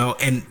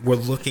and we're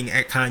looking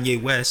at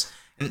Kanye West,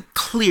 and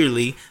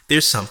clearly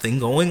there's something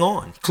going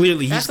on.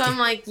 Clearly, that's why I'm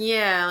like,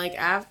 yeah, like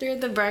after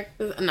the Drink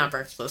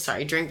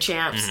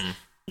Champs,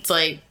 it's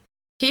like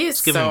he is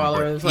so all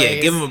over the place.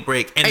 Yeah, give him a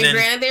break. And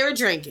granted, they were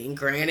drinking,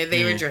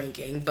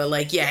 but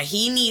like, yeah,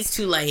 he needs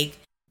to like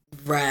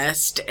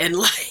rest and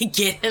like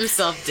get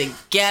himself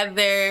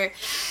together.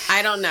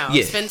 I don't know.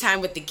 Yeah. Spend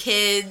time with the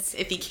kids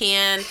if he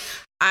can.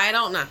 I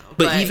don't know.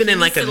 But even in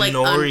like a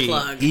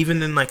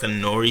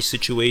Nori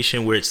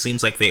situation where it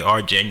seems like they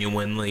are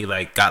genuinely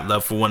like got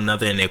love for one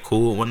another and they're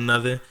cool with one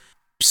another,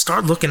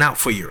 start looking out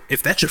for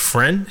if that's your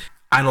friend,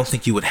 I don't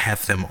think you would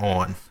have them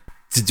on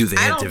to do the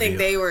interview. I don't think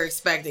they were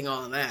expecting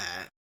all that.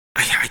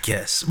 I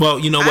guess. Well,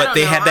 you know what?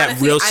 They had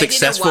that real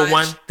successful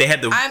one. They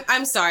had the.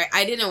 I'm sorry,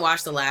 I didn't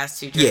watch the last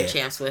two Drink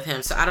Champs with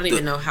him, so I don't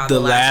even know how the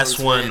last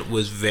one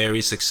was very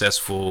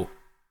successful.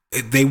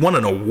 They won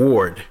an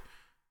award.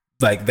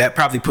 Like, that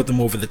probably put them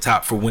over the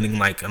top for winning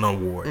like an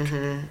award.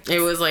 Mm-hmm. It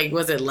was like,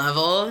 was it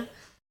level?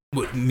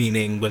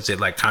 Meaning, was it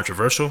like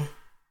controversial?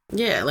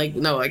 Yeah, like,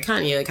 no, like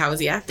Kanye, like, how was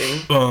he acting?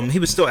 He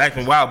was still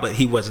acting wild, but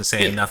he wasn't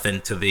saying nothing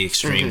to the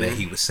extreme that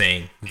he was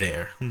saying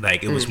there.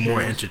 Like, it was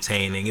more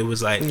entertaining. It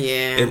was like,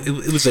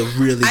 it was a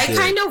really I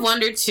kind of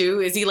wonder, too,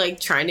 is he, like,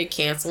 trying to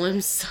cancel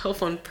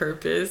himself on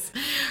purpose?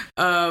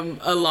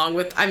 Along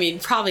with, I mean,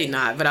 probably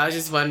not, but I was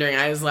just wondering.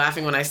 I was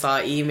laughing when I saw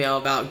an email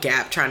about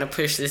Gap trying to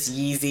push this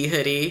Yeezy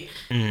hoodie.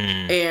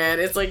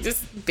 And it's, like,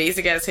 this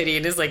basic-ass hoodie,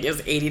 and it's, like, it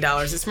was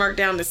 $80. It's marked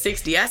down to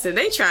 $60. I said,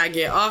 they try to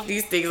get off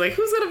these things. Like,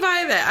 who's going to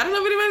buy that? I don't know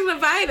if anybody's gonna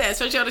buy that,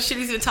 especially all the shit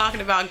he's been talking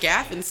about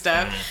Gap and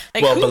stuff.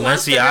 Like, well,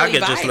 Balenciaga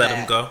just let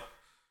him go.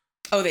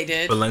 Oh, they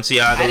did?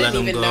 Balenciaga let him go. I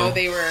didn't even know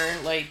they were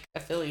like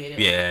affiliated.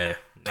 Yeah,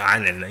 I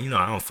didn't.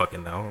 I don't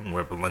fucking know. I don't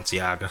wear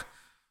Balenciaga.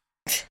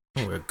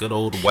 I wear good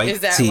old white tee.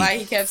 Is that why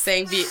he kept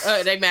saying?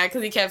 They mad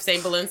because he kept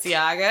saying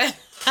Balenciaga?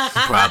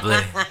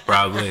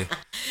 Probably.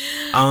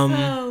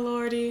 Oh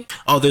lordy.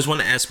 Oh, there's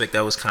one aspect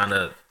that was kind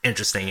of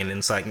interesting, and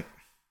it's like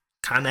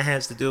kind of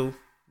has to do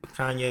with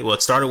Kanye. Well,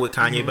 it started with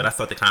Kanye, but I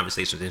thought the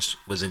conversation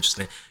was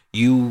interesting.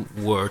 You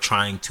were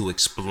trying to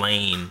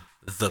explain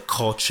the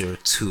culture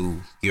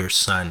to your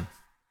son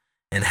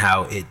and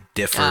how it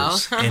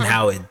differs. What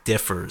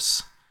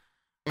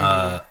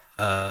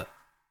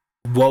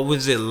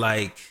was it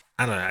like?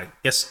 I don't know. I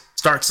guess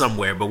start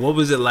somewhere, but what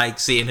was it like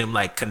seeing him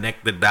like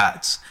connect the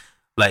dots?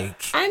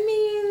 Like, I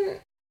mean,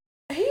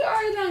 he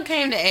already done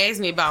came to ask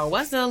me about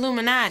what's the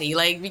Illuminati,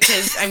 like,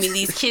 because I mean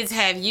these kids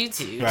have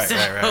YouTube,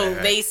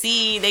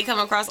 right. They come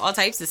across all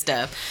types of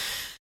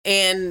stuff,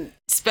 and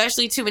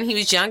especially too when he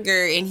was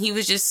younger, and he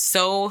was just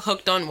so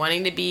hooked on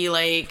wanting to be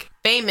like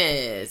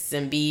famous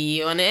and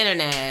be on the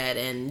internet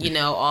and, you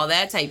know, all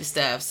that type of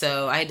stuff.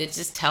 So I had to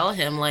just tell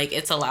him, like,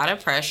 it's a lot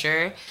of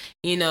pressure,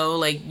 you know,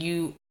 like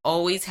you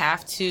always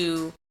have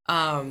to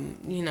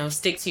you know,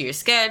 stick to your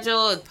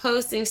schedule,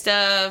 posting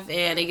stuff,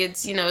 and it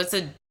gets, you know, it's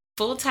a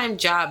full-time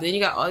job. Then you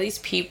got all these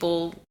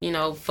people, you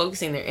know,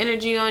 focusing their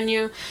energy on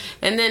you.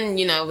 And then,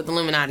 you know, with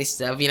Illuminati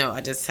stuff, you know,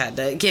 I just had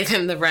to give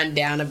him the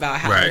rundown about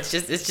how it's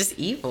just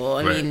evil.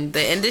 I mean,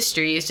 the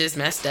industry is just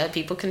messed up.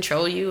 People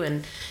control you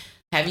and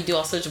have you do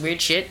all sorts of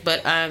weird shit.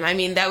 But I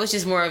mean, that was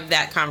just more of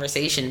that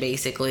conversation,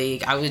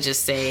 basically. I was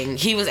just saying,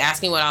 he was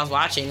asking what I was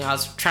watching. I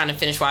was trying to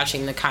finish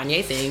watching the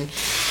Kanye thing,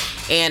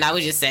 and I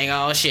was just saying,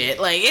 oh shit,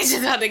 like, it's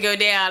just about to go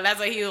down. That's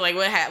like, he was like,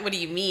 what do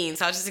you mean?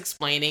 So I was just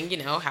explaining, you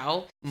know,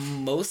 how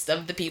most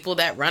of the people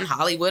that run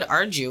Hollywood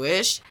are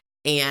Jewish.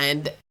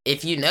 And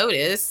if you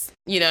notice,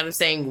 you know what I'm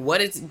saying,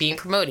 what is being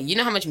promoted? You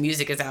know how much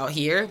music is out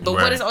here, but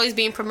what is always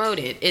being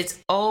promoted?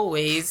 It's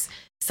always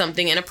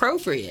something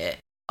inappropriate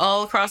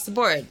all across the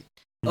board.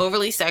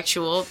 Overly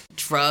sexual,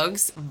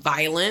 drugs,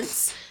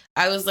 violence.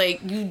 I was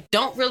like, you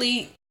don't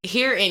really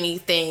hear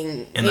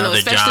anything, you know,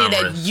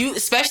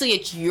 especially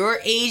at your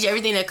age,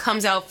 everything that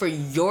comes out for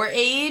your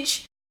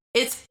age,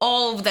 it's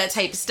all of that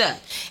type of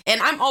stuff. And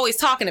I'm always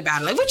talking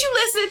about it. Like, would you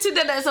listen to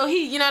that? So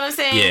he, you know what I'm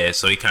saying? Yeah,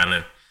 so he kind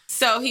of...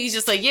 So he's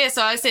just like, yeah.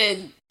 So I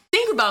said,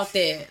 think about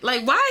that.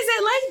 Like, why is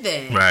that like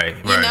that? Right.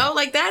 You know,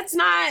 like, that's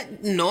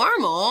not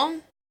normal.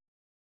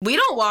 We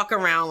don't walk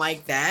around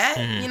like that.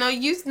 Mm-hmm. You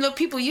know,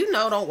 people you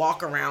know don't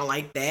walk around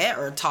like that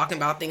or talking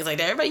about things like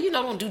that. Everybody you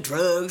know don't do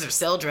drugs or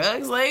sell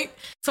drugs. Like,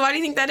 so why do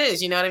you think that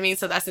is? You know what I mean?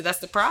 So that's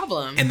the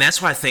problem. And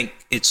that's why I think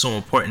it's so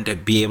important to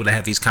be able to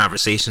have these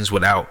conversations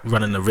without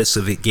running the risk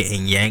of it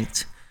getting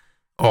yanked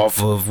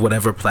off of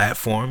whatever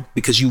platform,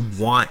 because you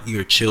want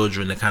your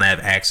children to kind of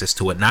have access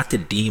to it, not to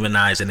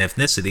demonize an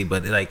ethnicity,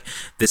 but like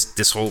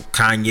this whole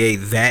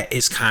Kanye, that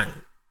is kind of...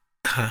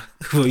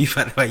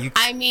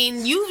 I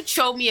mean, you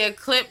showed me a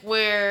clip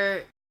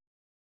where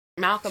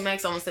Malcolm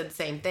X almost said the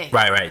same thing.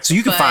 Right. So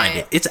you can find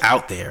it. It's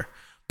out there.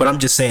 But I'm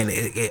just saying,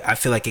 I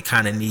feel like it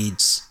kind of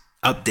needs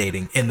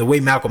updating. And the way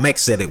Malcolm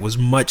X said it was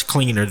much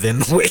cleaner than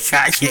the way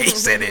Kanye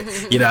said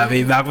it. You know what I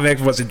mean? Malcolm X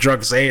wasn't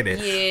drunk saying it.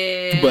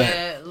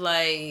 Yeah,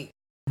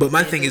 But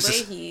my thing is...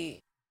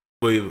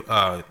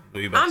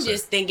 I'm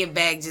just thinking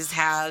back just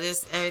how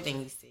everything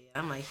he said.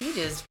 I'm like, he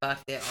just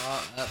fucked it all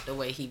up the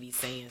way he be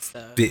saying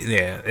stuff.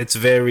 Yeah, it's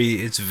very,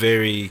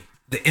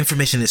 the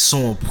information is so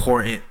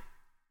important,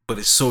 but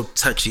it's so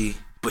touchy,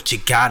 but you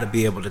gotta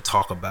be able to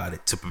talk about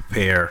it to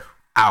prepare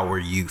our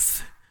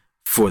youth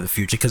for the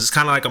future. Because it's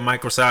kind of like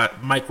a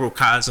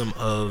microcosm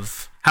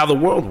of how the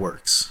world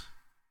works.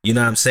 You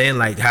know what I'm saying?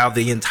 Like how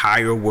the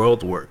entire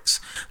world works.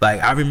 Like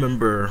I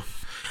remember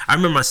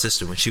my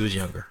sister when she was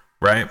younger,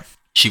 right?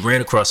 She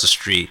ran across the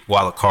street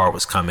while a car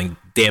was coming,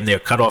 damn near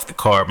cut off the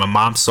car. My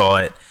mom saw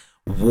it,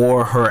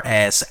 wore her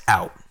ass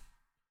out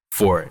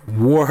for it,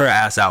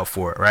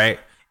 right?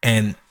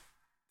 And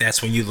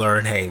that's when you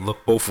learn, hey,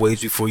 look both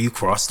ways before you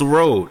cross the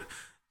road.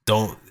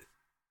 Don't,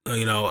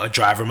 you know, a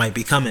driver might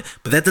be coming,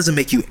 but that doesn't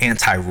make you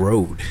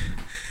anti-road.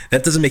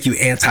 That doesn't make you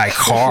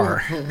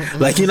anti-car.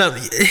 Like, you know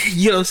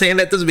what I'm saying?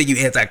 That doesn't make you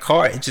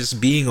anti-car. It's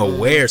just being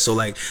aware. So,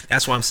 like,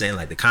 that's why I'm saying,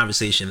 like, the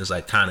conversation is,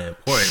 like, kind of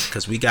important,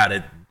 because we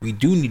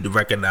do need to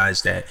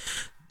recognize that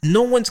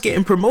no one's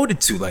getting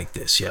promoted to like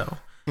this, yo.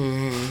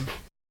 Mm-hmm.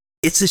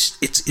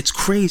 It's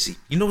crazy.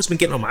 You know what's been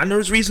getting on my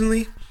nerves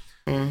recently?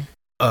 Mm.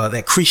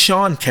 That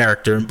Krishan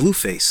character in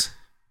Blueface.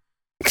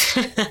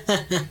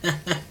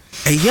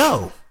 Hey,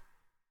 yo.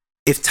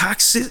 If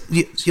toxic...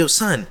 Yo,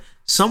 son...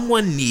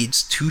 Someone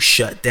needs to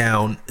shut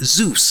down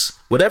Zeus.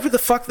 Whatever the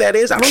fuck that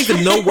is. I don't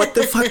even know what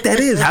the fuck that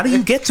is. How do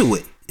you get to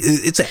it?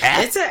 It's an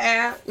app? It's an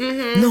app.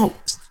 Mm-hmm. No,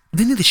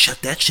 they need to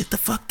shut that shit the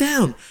fuck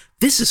down.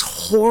 This is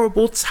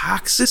horrible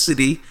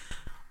toxicity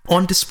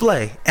on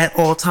display at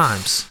all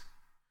times.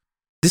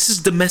 This is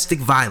domestic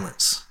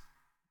violence.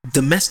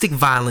 Domestic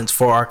violence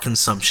for our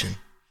consumption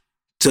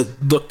to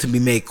look to be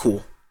made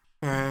cool.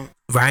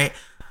 Right?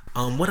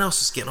 What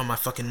else is getting on my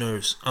fucking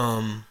nerves?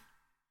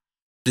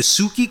 The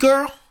Suki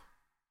girl?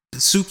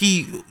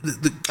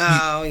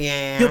 Oh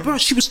yeah. Yo, bro,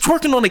 she was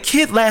twerking on a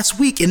kid last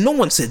week and no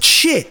one said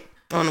shit.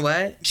 On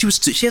what? She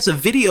has a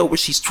video where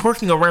she's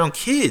twerking around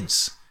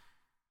kids.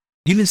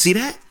 You didn't see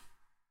that?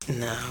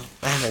 No,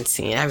 I haven't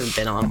seen it. I haven't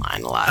been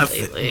online a lot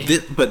lately.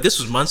 But this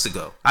was months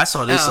ago. I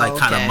saw this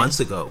kind of months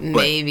ago.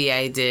 Maybe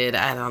I did.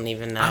 I don't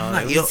even know.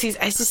 I just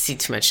see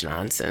too much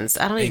nonsense.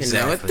 I don't even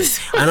know what this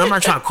is. And I'm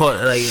not trying to call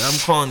it, like, I'm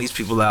calling these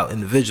people out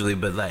individually,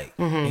 but like,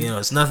 you know,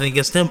 it's nothing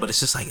against them, but it's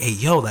just like, hey,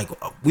 yo, like,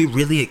 we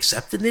really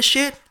accepting this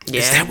shit? Yeah.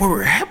 Is that where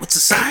we're at with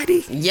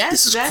society? Yes,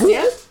 this is cool.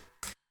 Yeah.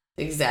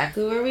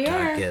 Exactly where we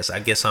are. I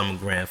guess I'm a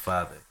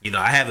grandfather. You know,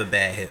 I have a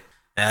bad hip.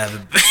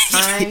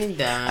 I'm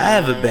done. I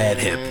have a bad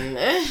hip.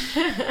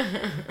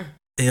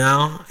 You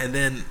know, and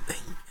then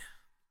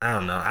I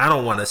don't know. I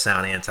don't want to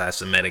sound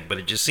anti-Semitic, but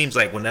it just seems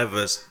like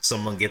whenever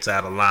someone gets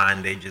out of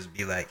line, they just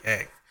be like,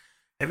 "Hey,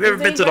 have you ever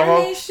been to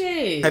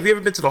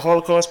the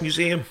Holocaust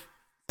Museum?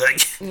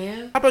 Like,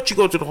 how about you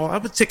go to the How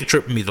about take a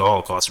trip with me to the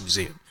Holocaust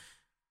Museum?"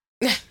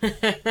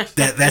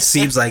 that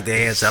seems like the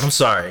answer. I'm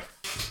sorry.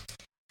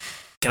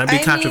 Can I be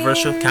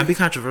controversial? Can I be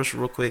controversial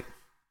real quick?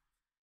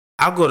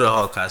 I'll go to the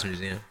Holocaust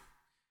Museum,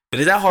 but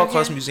is that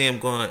Holocaust Museum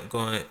going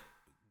to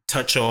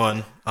touch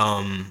on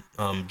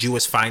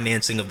Jewish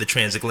financing of the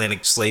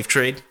transatlantic slave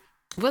trade?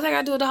 What's that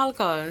got to do with the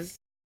Holocaust?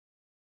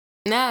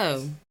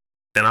 No.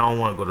 Then I don't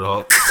want to go to the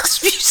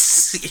Holocaust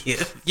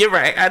Museum. You're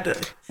right. I do.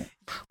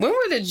 When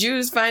were the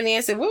Jews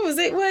financing? What was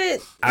it?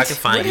 What? I can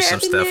find you some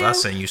stuff. I'll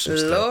send you some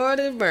stuff. Lord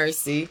of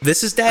mercy.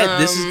 This is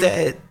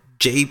that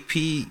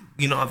JP.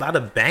 A lot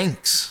of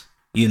banks.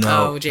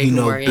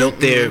 Morgan. built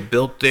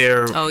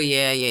their. Oh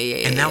yeah.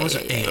 And that was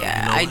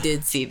I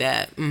did see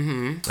that.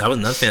 Mm-hmm. That was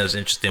nothing that was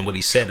interesting. What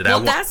he said.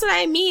 That's what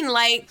I mean.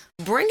 Like,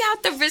 bring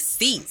out the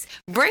receipts.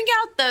 Bring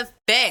out the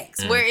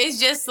facts. Where it's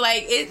just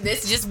like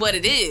it's just what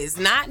it is.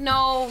 Not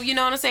no. You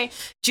know what I'm saying?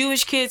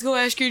 Jewish kids, go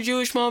ask your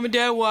Jewish mom and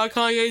dad why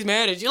Kanye's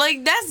mad at you.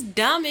 Like, that's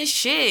dumb as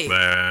shit.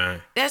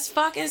 That's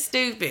fucking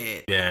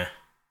stupid. Yeah.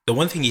 The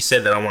one thing he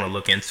said that I want to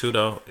look into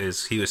though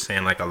is he was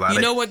saying like a lot.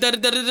 You know what?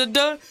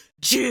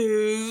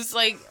 Jews,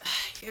 like,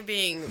 you're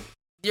being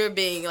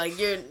like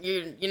you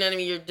know what I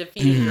mean, you're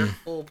defeating your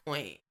full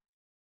point.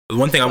 The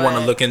one thing I want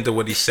to look into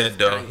what he said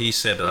though, he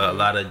said a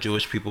lot of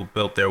Jewish people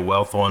built their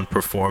wealth on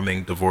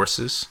performing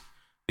divorces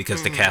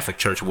because the Catholic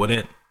Church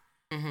wouldn't.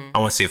 I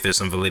want to see if there's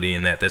some validity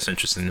in that. That's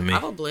interesting to me.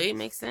 Probably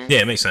makes sense. Yeah,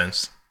 it makes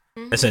sense.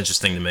 That's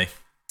interesting to me.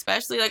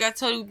 Especially like I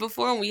told you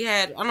before, when we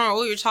had, I don't know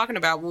what you were talking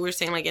about, but we were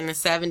saying like in the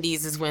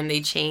 70s is when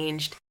they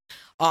changed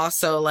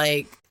also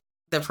like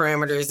the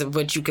parameters of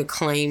what you could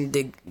claim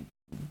to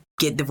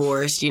get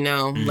divorced,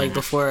 like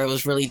before it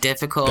was really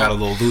difficult. Got a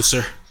little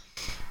looser.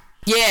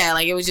 Yeah,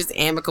 like it was just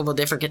amicable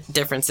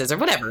differences or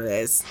whatever it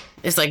is.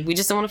 It's like we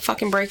just don't want to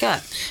fucking break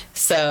up.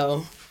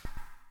 So,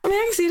 I mean,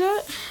 I can see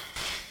that.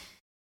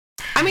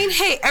 I mean,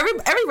 hey,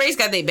 every race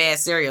got their bad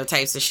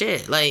stereotypes of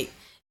shit. Like,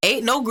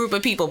 ain't no group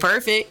of people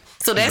perfect,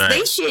 so that's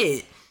they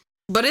shit.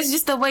 But it's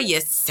just the way you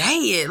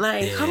say it.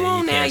 Like, come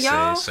on now,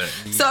 y'all.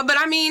 So, but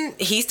I mean,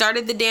 he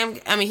started he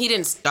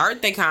didn't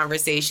start the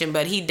conversation,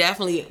 but he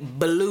definitely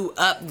blew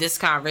up this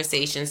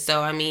conversation.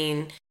 So, I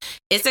mean,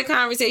 it's a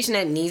conversation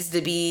that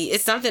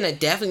it's something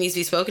that definitely needs to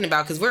be spoken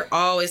about because we're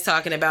always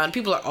talking about, and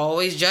people are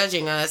always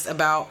judging us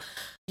about,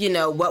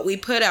 what we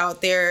put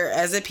out there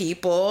as a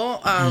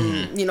people,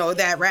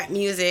 that rap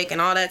music and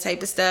all that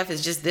type of stuff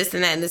is just this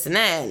and that and this and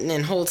that. And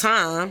then whole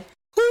time,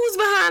 who's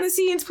behind the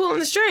scenes pulling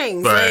the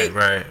strings?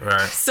 Right.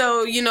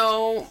 So,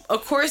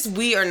 of course,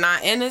 we are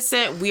not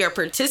innocent. We are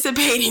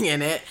participating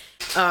in it.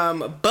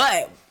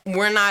 But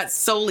we're not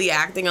solely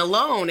acting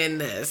alone in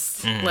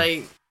this.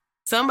 Like,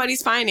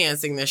 somebody's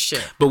financing this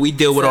shit. But we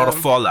deal with all the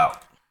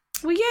fallout.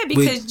 Well, yeah,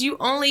 because you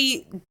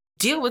only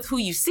deal with who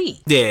you see.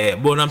 Yeah,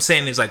 but what I'm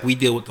saying is, like, we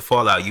deal with the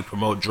fallout. You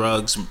promote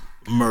drugs,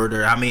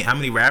 murder. I mean, how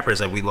many rappers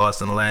have we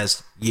lost in the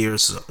last 5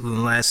 years?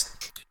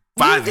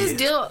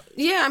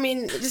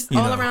 Just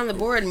all around the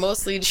board,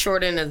 mostly the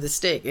short end of the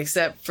stick,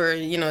 except for,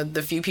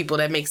 the few people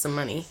that make some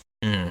money.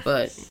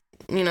 But,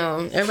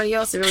 everybody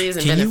else really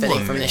isn't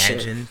benefiting from this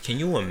shit. Can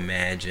you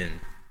imagine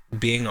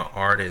being an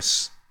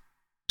artist,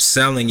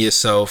 selling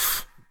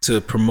yourself to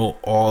promote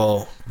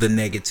all the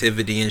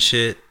negativity and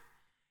shit,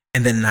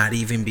 and then not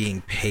even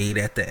being paid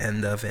at the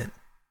end of it?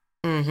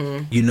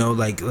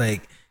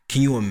 Like,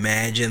 can you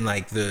imagine,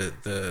 like,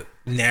 the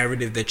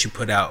narrative that you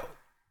put out,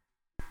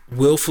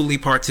 willfully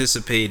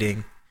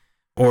participating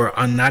or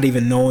not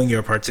even knowing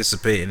you're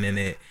participating in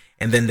it,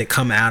 and then to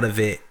come out of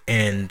it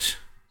and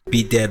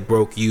be dead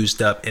broke,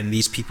 used up, and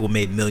these people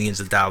made millions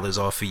of dollars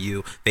off of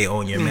you. They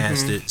own your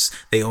masters,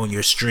 they own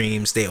your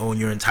streams, they own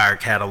your entire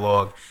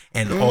catalog,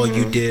 and all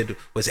you did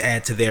was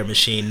add to their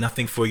machine,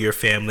 nothing for your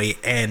family,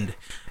 and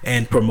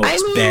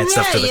promotes bad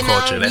stuff to the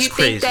culture. That's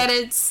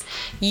crazy.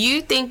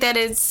 You think that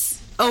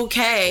it's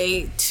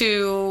okay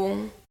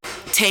to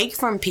take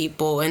from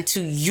people and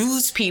to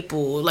use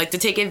people, like to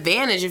take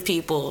advantage of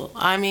people.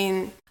 I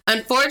mean,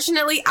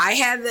 unfortunately, I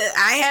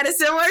had a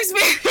similar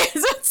experience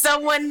with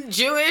someone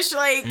Jewish,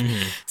 like,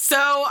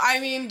 so, I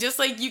mean, just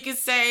like you could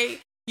say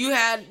you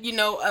had,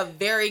 a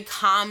very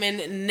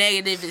common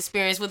negative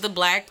experience with a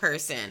black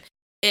person.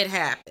 It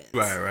happens.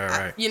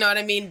 Right. You know what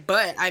I mean?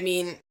 But, I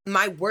mean,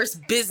 my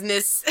worst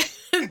business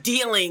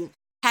dealing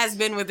has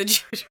been with a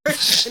Jewish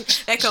person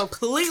that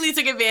completely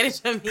took advantage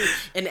of me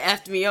and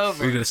effed me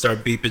over. We're going to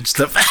start beeping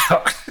stuff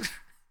out.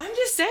 I'm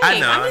just saying.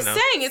 I'm just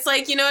saying. It's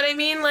like, you know what I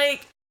mean?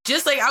 Like,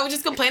 just like I would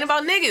just complain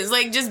about niggas,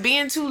 like just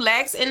being too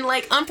lax and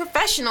like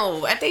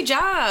unprofessional at their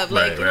job.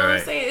 Like, you know what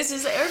I'm saying? It's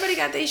just like, everybody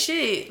got their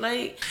shit.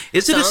 Like,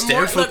 is it a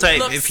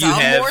stereotype if you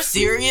have more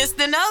serious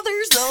than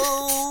others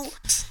though?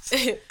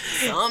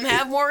 Some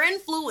have more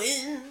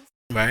influence.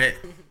 Right.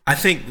 I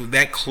think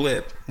that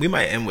clip, we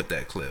might end with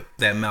that clip,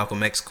 that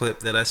Malcolm X clip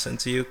that I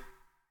sent to you,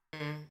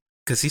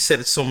 because he said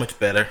it's so much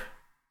better.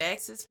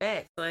 Facts is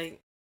facts.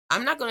 Like,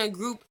 I'm not gonna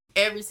group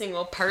every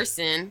single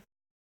person.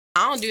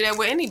 I don't do that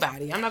with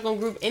anybody. I'm not gonna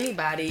group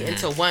anybody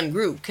into one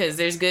group because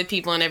there's good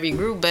people in every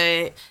group,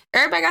 but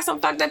everybody got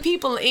some fucked up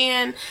people,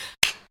 and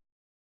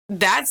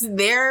that's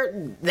their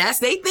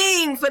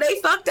thing for they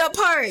fucked up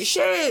part.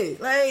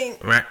 Shit,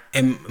 like right.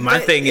 And my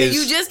thing is,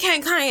 you just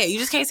can't Kanye. You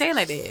just can't say it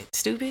like that.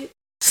 Stupid,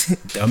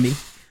 dummy,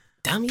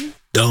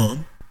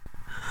 dumb.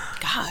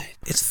 God,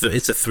 it's a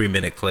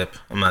 3-minute clip.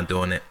 I'm not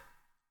doing it.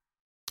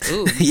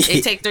 Ooh,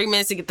 it take 3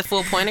 minutes to get the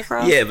full point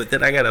across. Yeah, but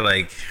then I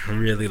gotta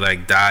really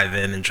dive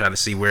in and try to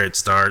see where it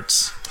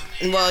starts.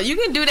 Well, you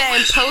can do that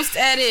in post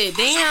edit.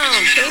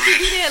 Damn, can't you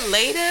do that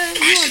later?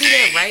 You want to do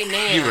that right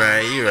now?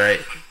 You're right.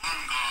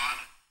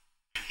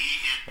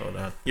 Hold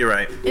on. You're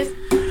right.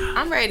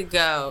 I'm ready to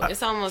go.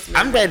 It's almost.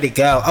 I'm ready to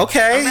go.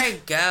 Okay. I'm ready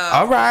to go.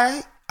 All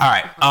right.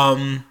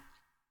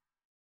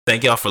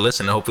 Thank y'all for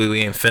listening. Hopefully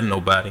we ain't offend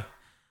nobody.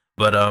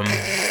 But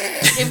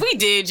if we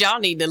did, y'all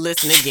need to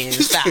listen again.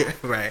 Stop.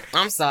 Right.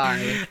 I'm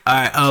sorry. All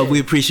right. We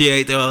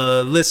appreciate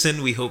the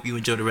listen. We hope you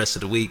enjoy the rest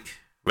of the week,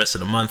 rest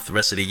of the month, the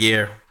rest of the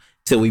year.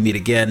 Till we meet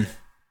again.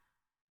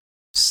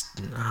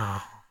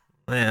 Oh,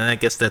 man, I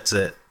guess that's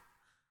it.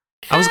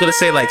 I was gonna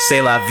say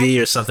 "C'est la vie"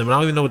 or something, but I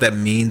don't even know what that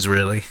means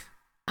really.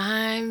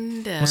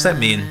 I'm done. What's that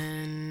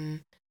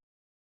mean?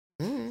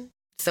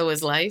 So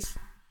is life.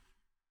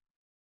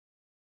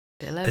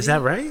 Is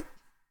that right?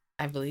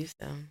 I believe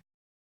so.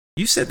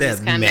 You said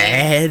that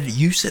mad.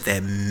 You said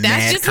that mad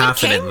that's just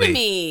confidently. What came to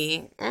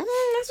me.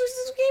 That's what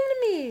just came to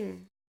me.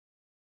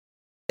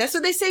 That's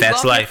what they say.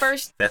 That's life.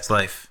 First. That's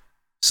life.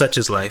 Such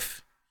is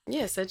life.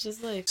 Yeah, such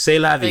is life. C'est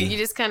la vie. You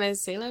just kind of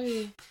say la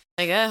vie.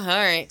 Like, all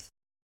right.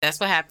 That's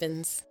what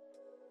happens.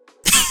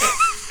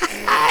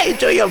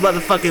 Enjoy your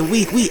motherfucking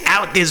week. We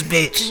out this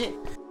bitch.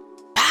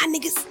 Bye,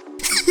 niggas.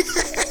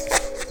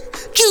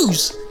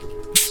 Juice.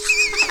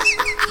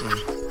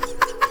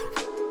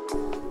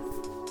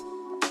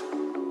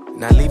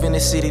 Now leaving the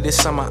city this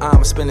summer,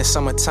 I'm spending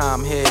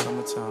summertime here.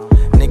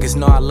 Niggas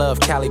know I love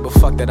Cali, but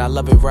fuck that, I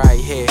love it right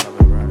here.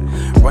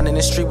 Running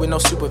the street with no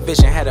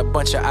supervision, had a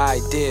bunch of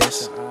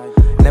ideas.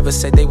 Never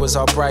said they was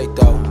all bright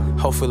though.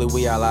 Hopefully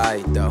we all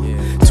alright though.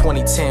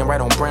 2010,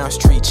 right on Brown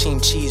Street,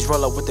 Cheem Cheese,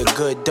 roll up with the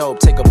good dope.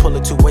 Take a pull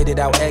or two, waited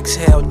out,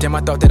 exhale. Damn,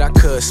 I thought that I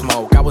could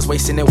smoke. I was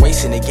wasting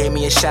it. Gave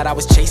me a shot, I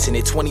was chasing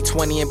it.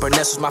 2020 and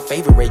Burness was my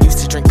favorite. Used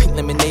to drink pink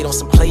lemonade on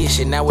some player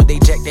shit.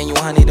 Nowadays Jack Daniel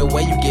honey, the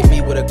way you get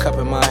me with a cup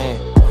in my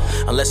hand.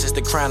 Unless it's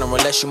the crown or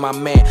unless you my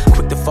man.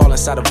 Quick to fall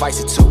inside a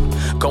vice or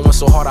two. Going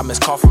so hard I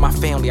missed call from my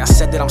family. I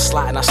said that I'm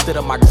sliding, I stood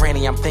up my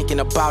granny. I'm thinking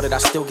about it, I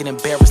still get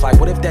embarrassed. Like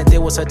what if that day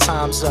was her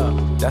time's up?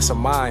 That's a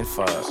mind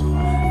fuck.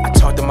 I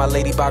talked to my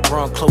lady about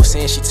growing close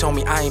in. She told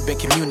me I ain't been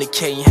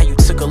communicating. How you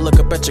took a look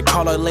up at your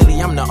caller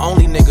lately. I'm the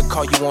only nigga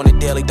call you on a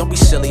daily. Don't be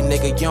silly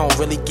nigga, you don't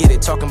really get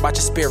it. Talking about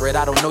your spirit,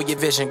 I don't know your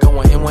vision.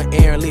 Going in one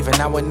ear and leaving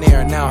out one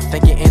there. Now I'm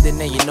thinking ending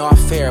there, you know I'm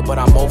fair, but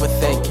I'm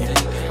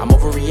overthinking. I'm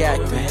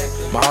overreacting.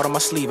 My heart on my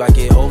sleeve, I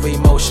get over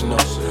emotional,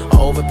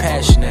 over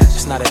passionate.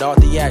 It's not at all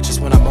theatrics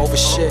when I'm over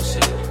shit.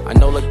 I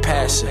know look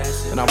past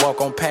it, and I walk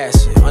on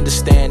past it.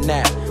 Understand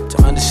that,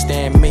 to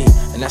understand me,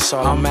 and that's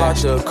all I'm about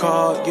to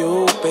call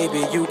you,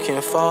 baby, you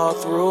can fall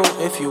through.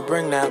 If you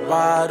bring that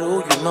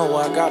bottle, you know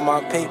I got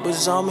my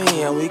papers on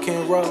me, and we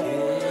can roll.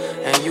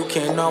 And you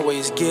can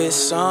always get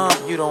some,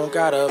 you don't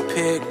gotta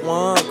pick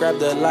one. Grab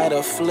the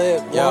lighter,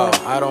 flip one. Yo,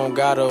 I don't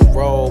gotta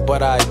roll,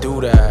 but I do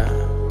that.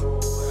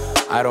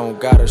 I don't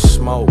gotta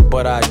smoke,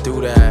 but I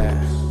do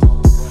that.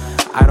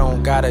 I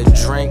don't gotta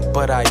drink,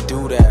 but I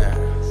do that.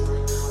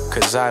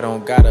 Cause I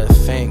don't gotta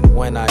think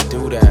when I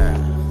do that.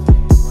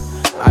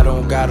 I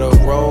don't gotta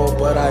roll,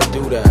 but I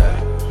do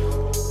that.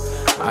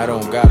 I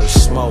don't gotta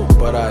smoke,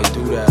 but I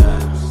do that.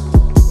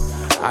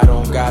 I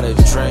don't gotta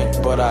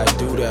drink, but I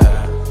do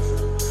that.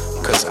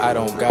 Cause I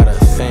don't gotta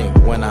think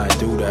when I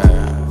do that.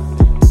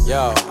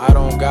 Yo, I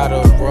don't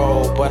gotta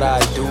roll, but I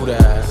do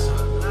that.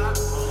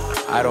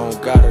 I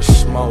don't gotta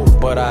smoke,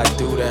 but I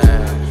do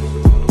that.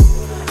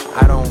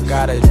 I don't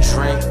gotta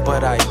drink,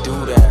 but I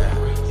do that.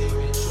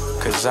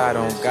 Cause I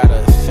don't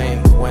gotta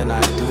think when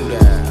I do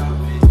that.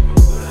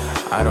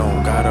 I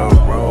don't gotta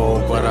roll,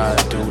 but I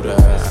do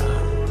that.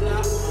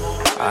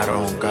 I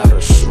don't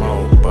gotta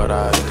smoke, but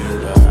I do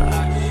that.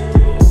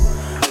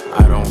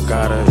 I don't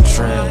gotta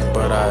drink,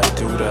 but I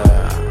do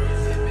that.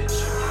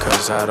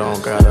 Cause I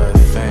don't gotta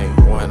think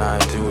when I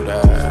do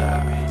that.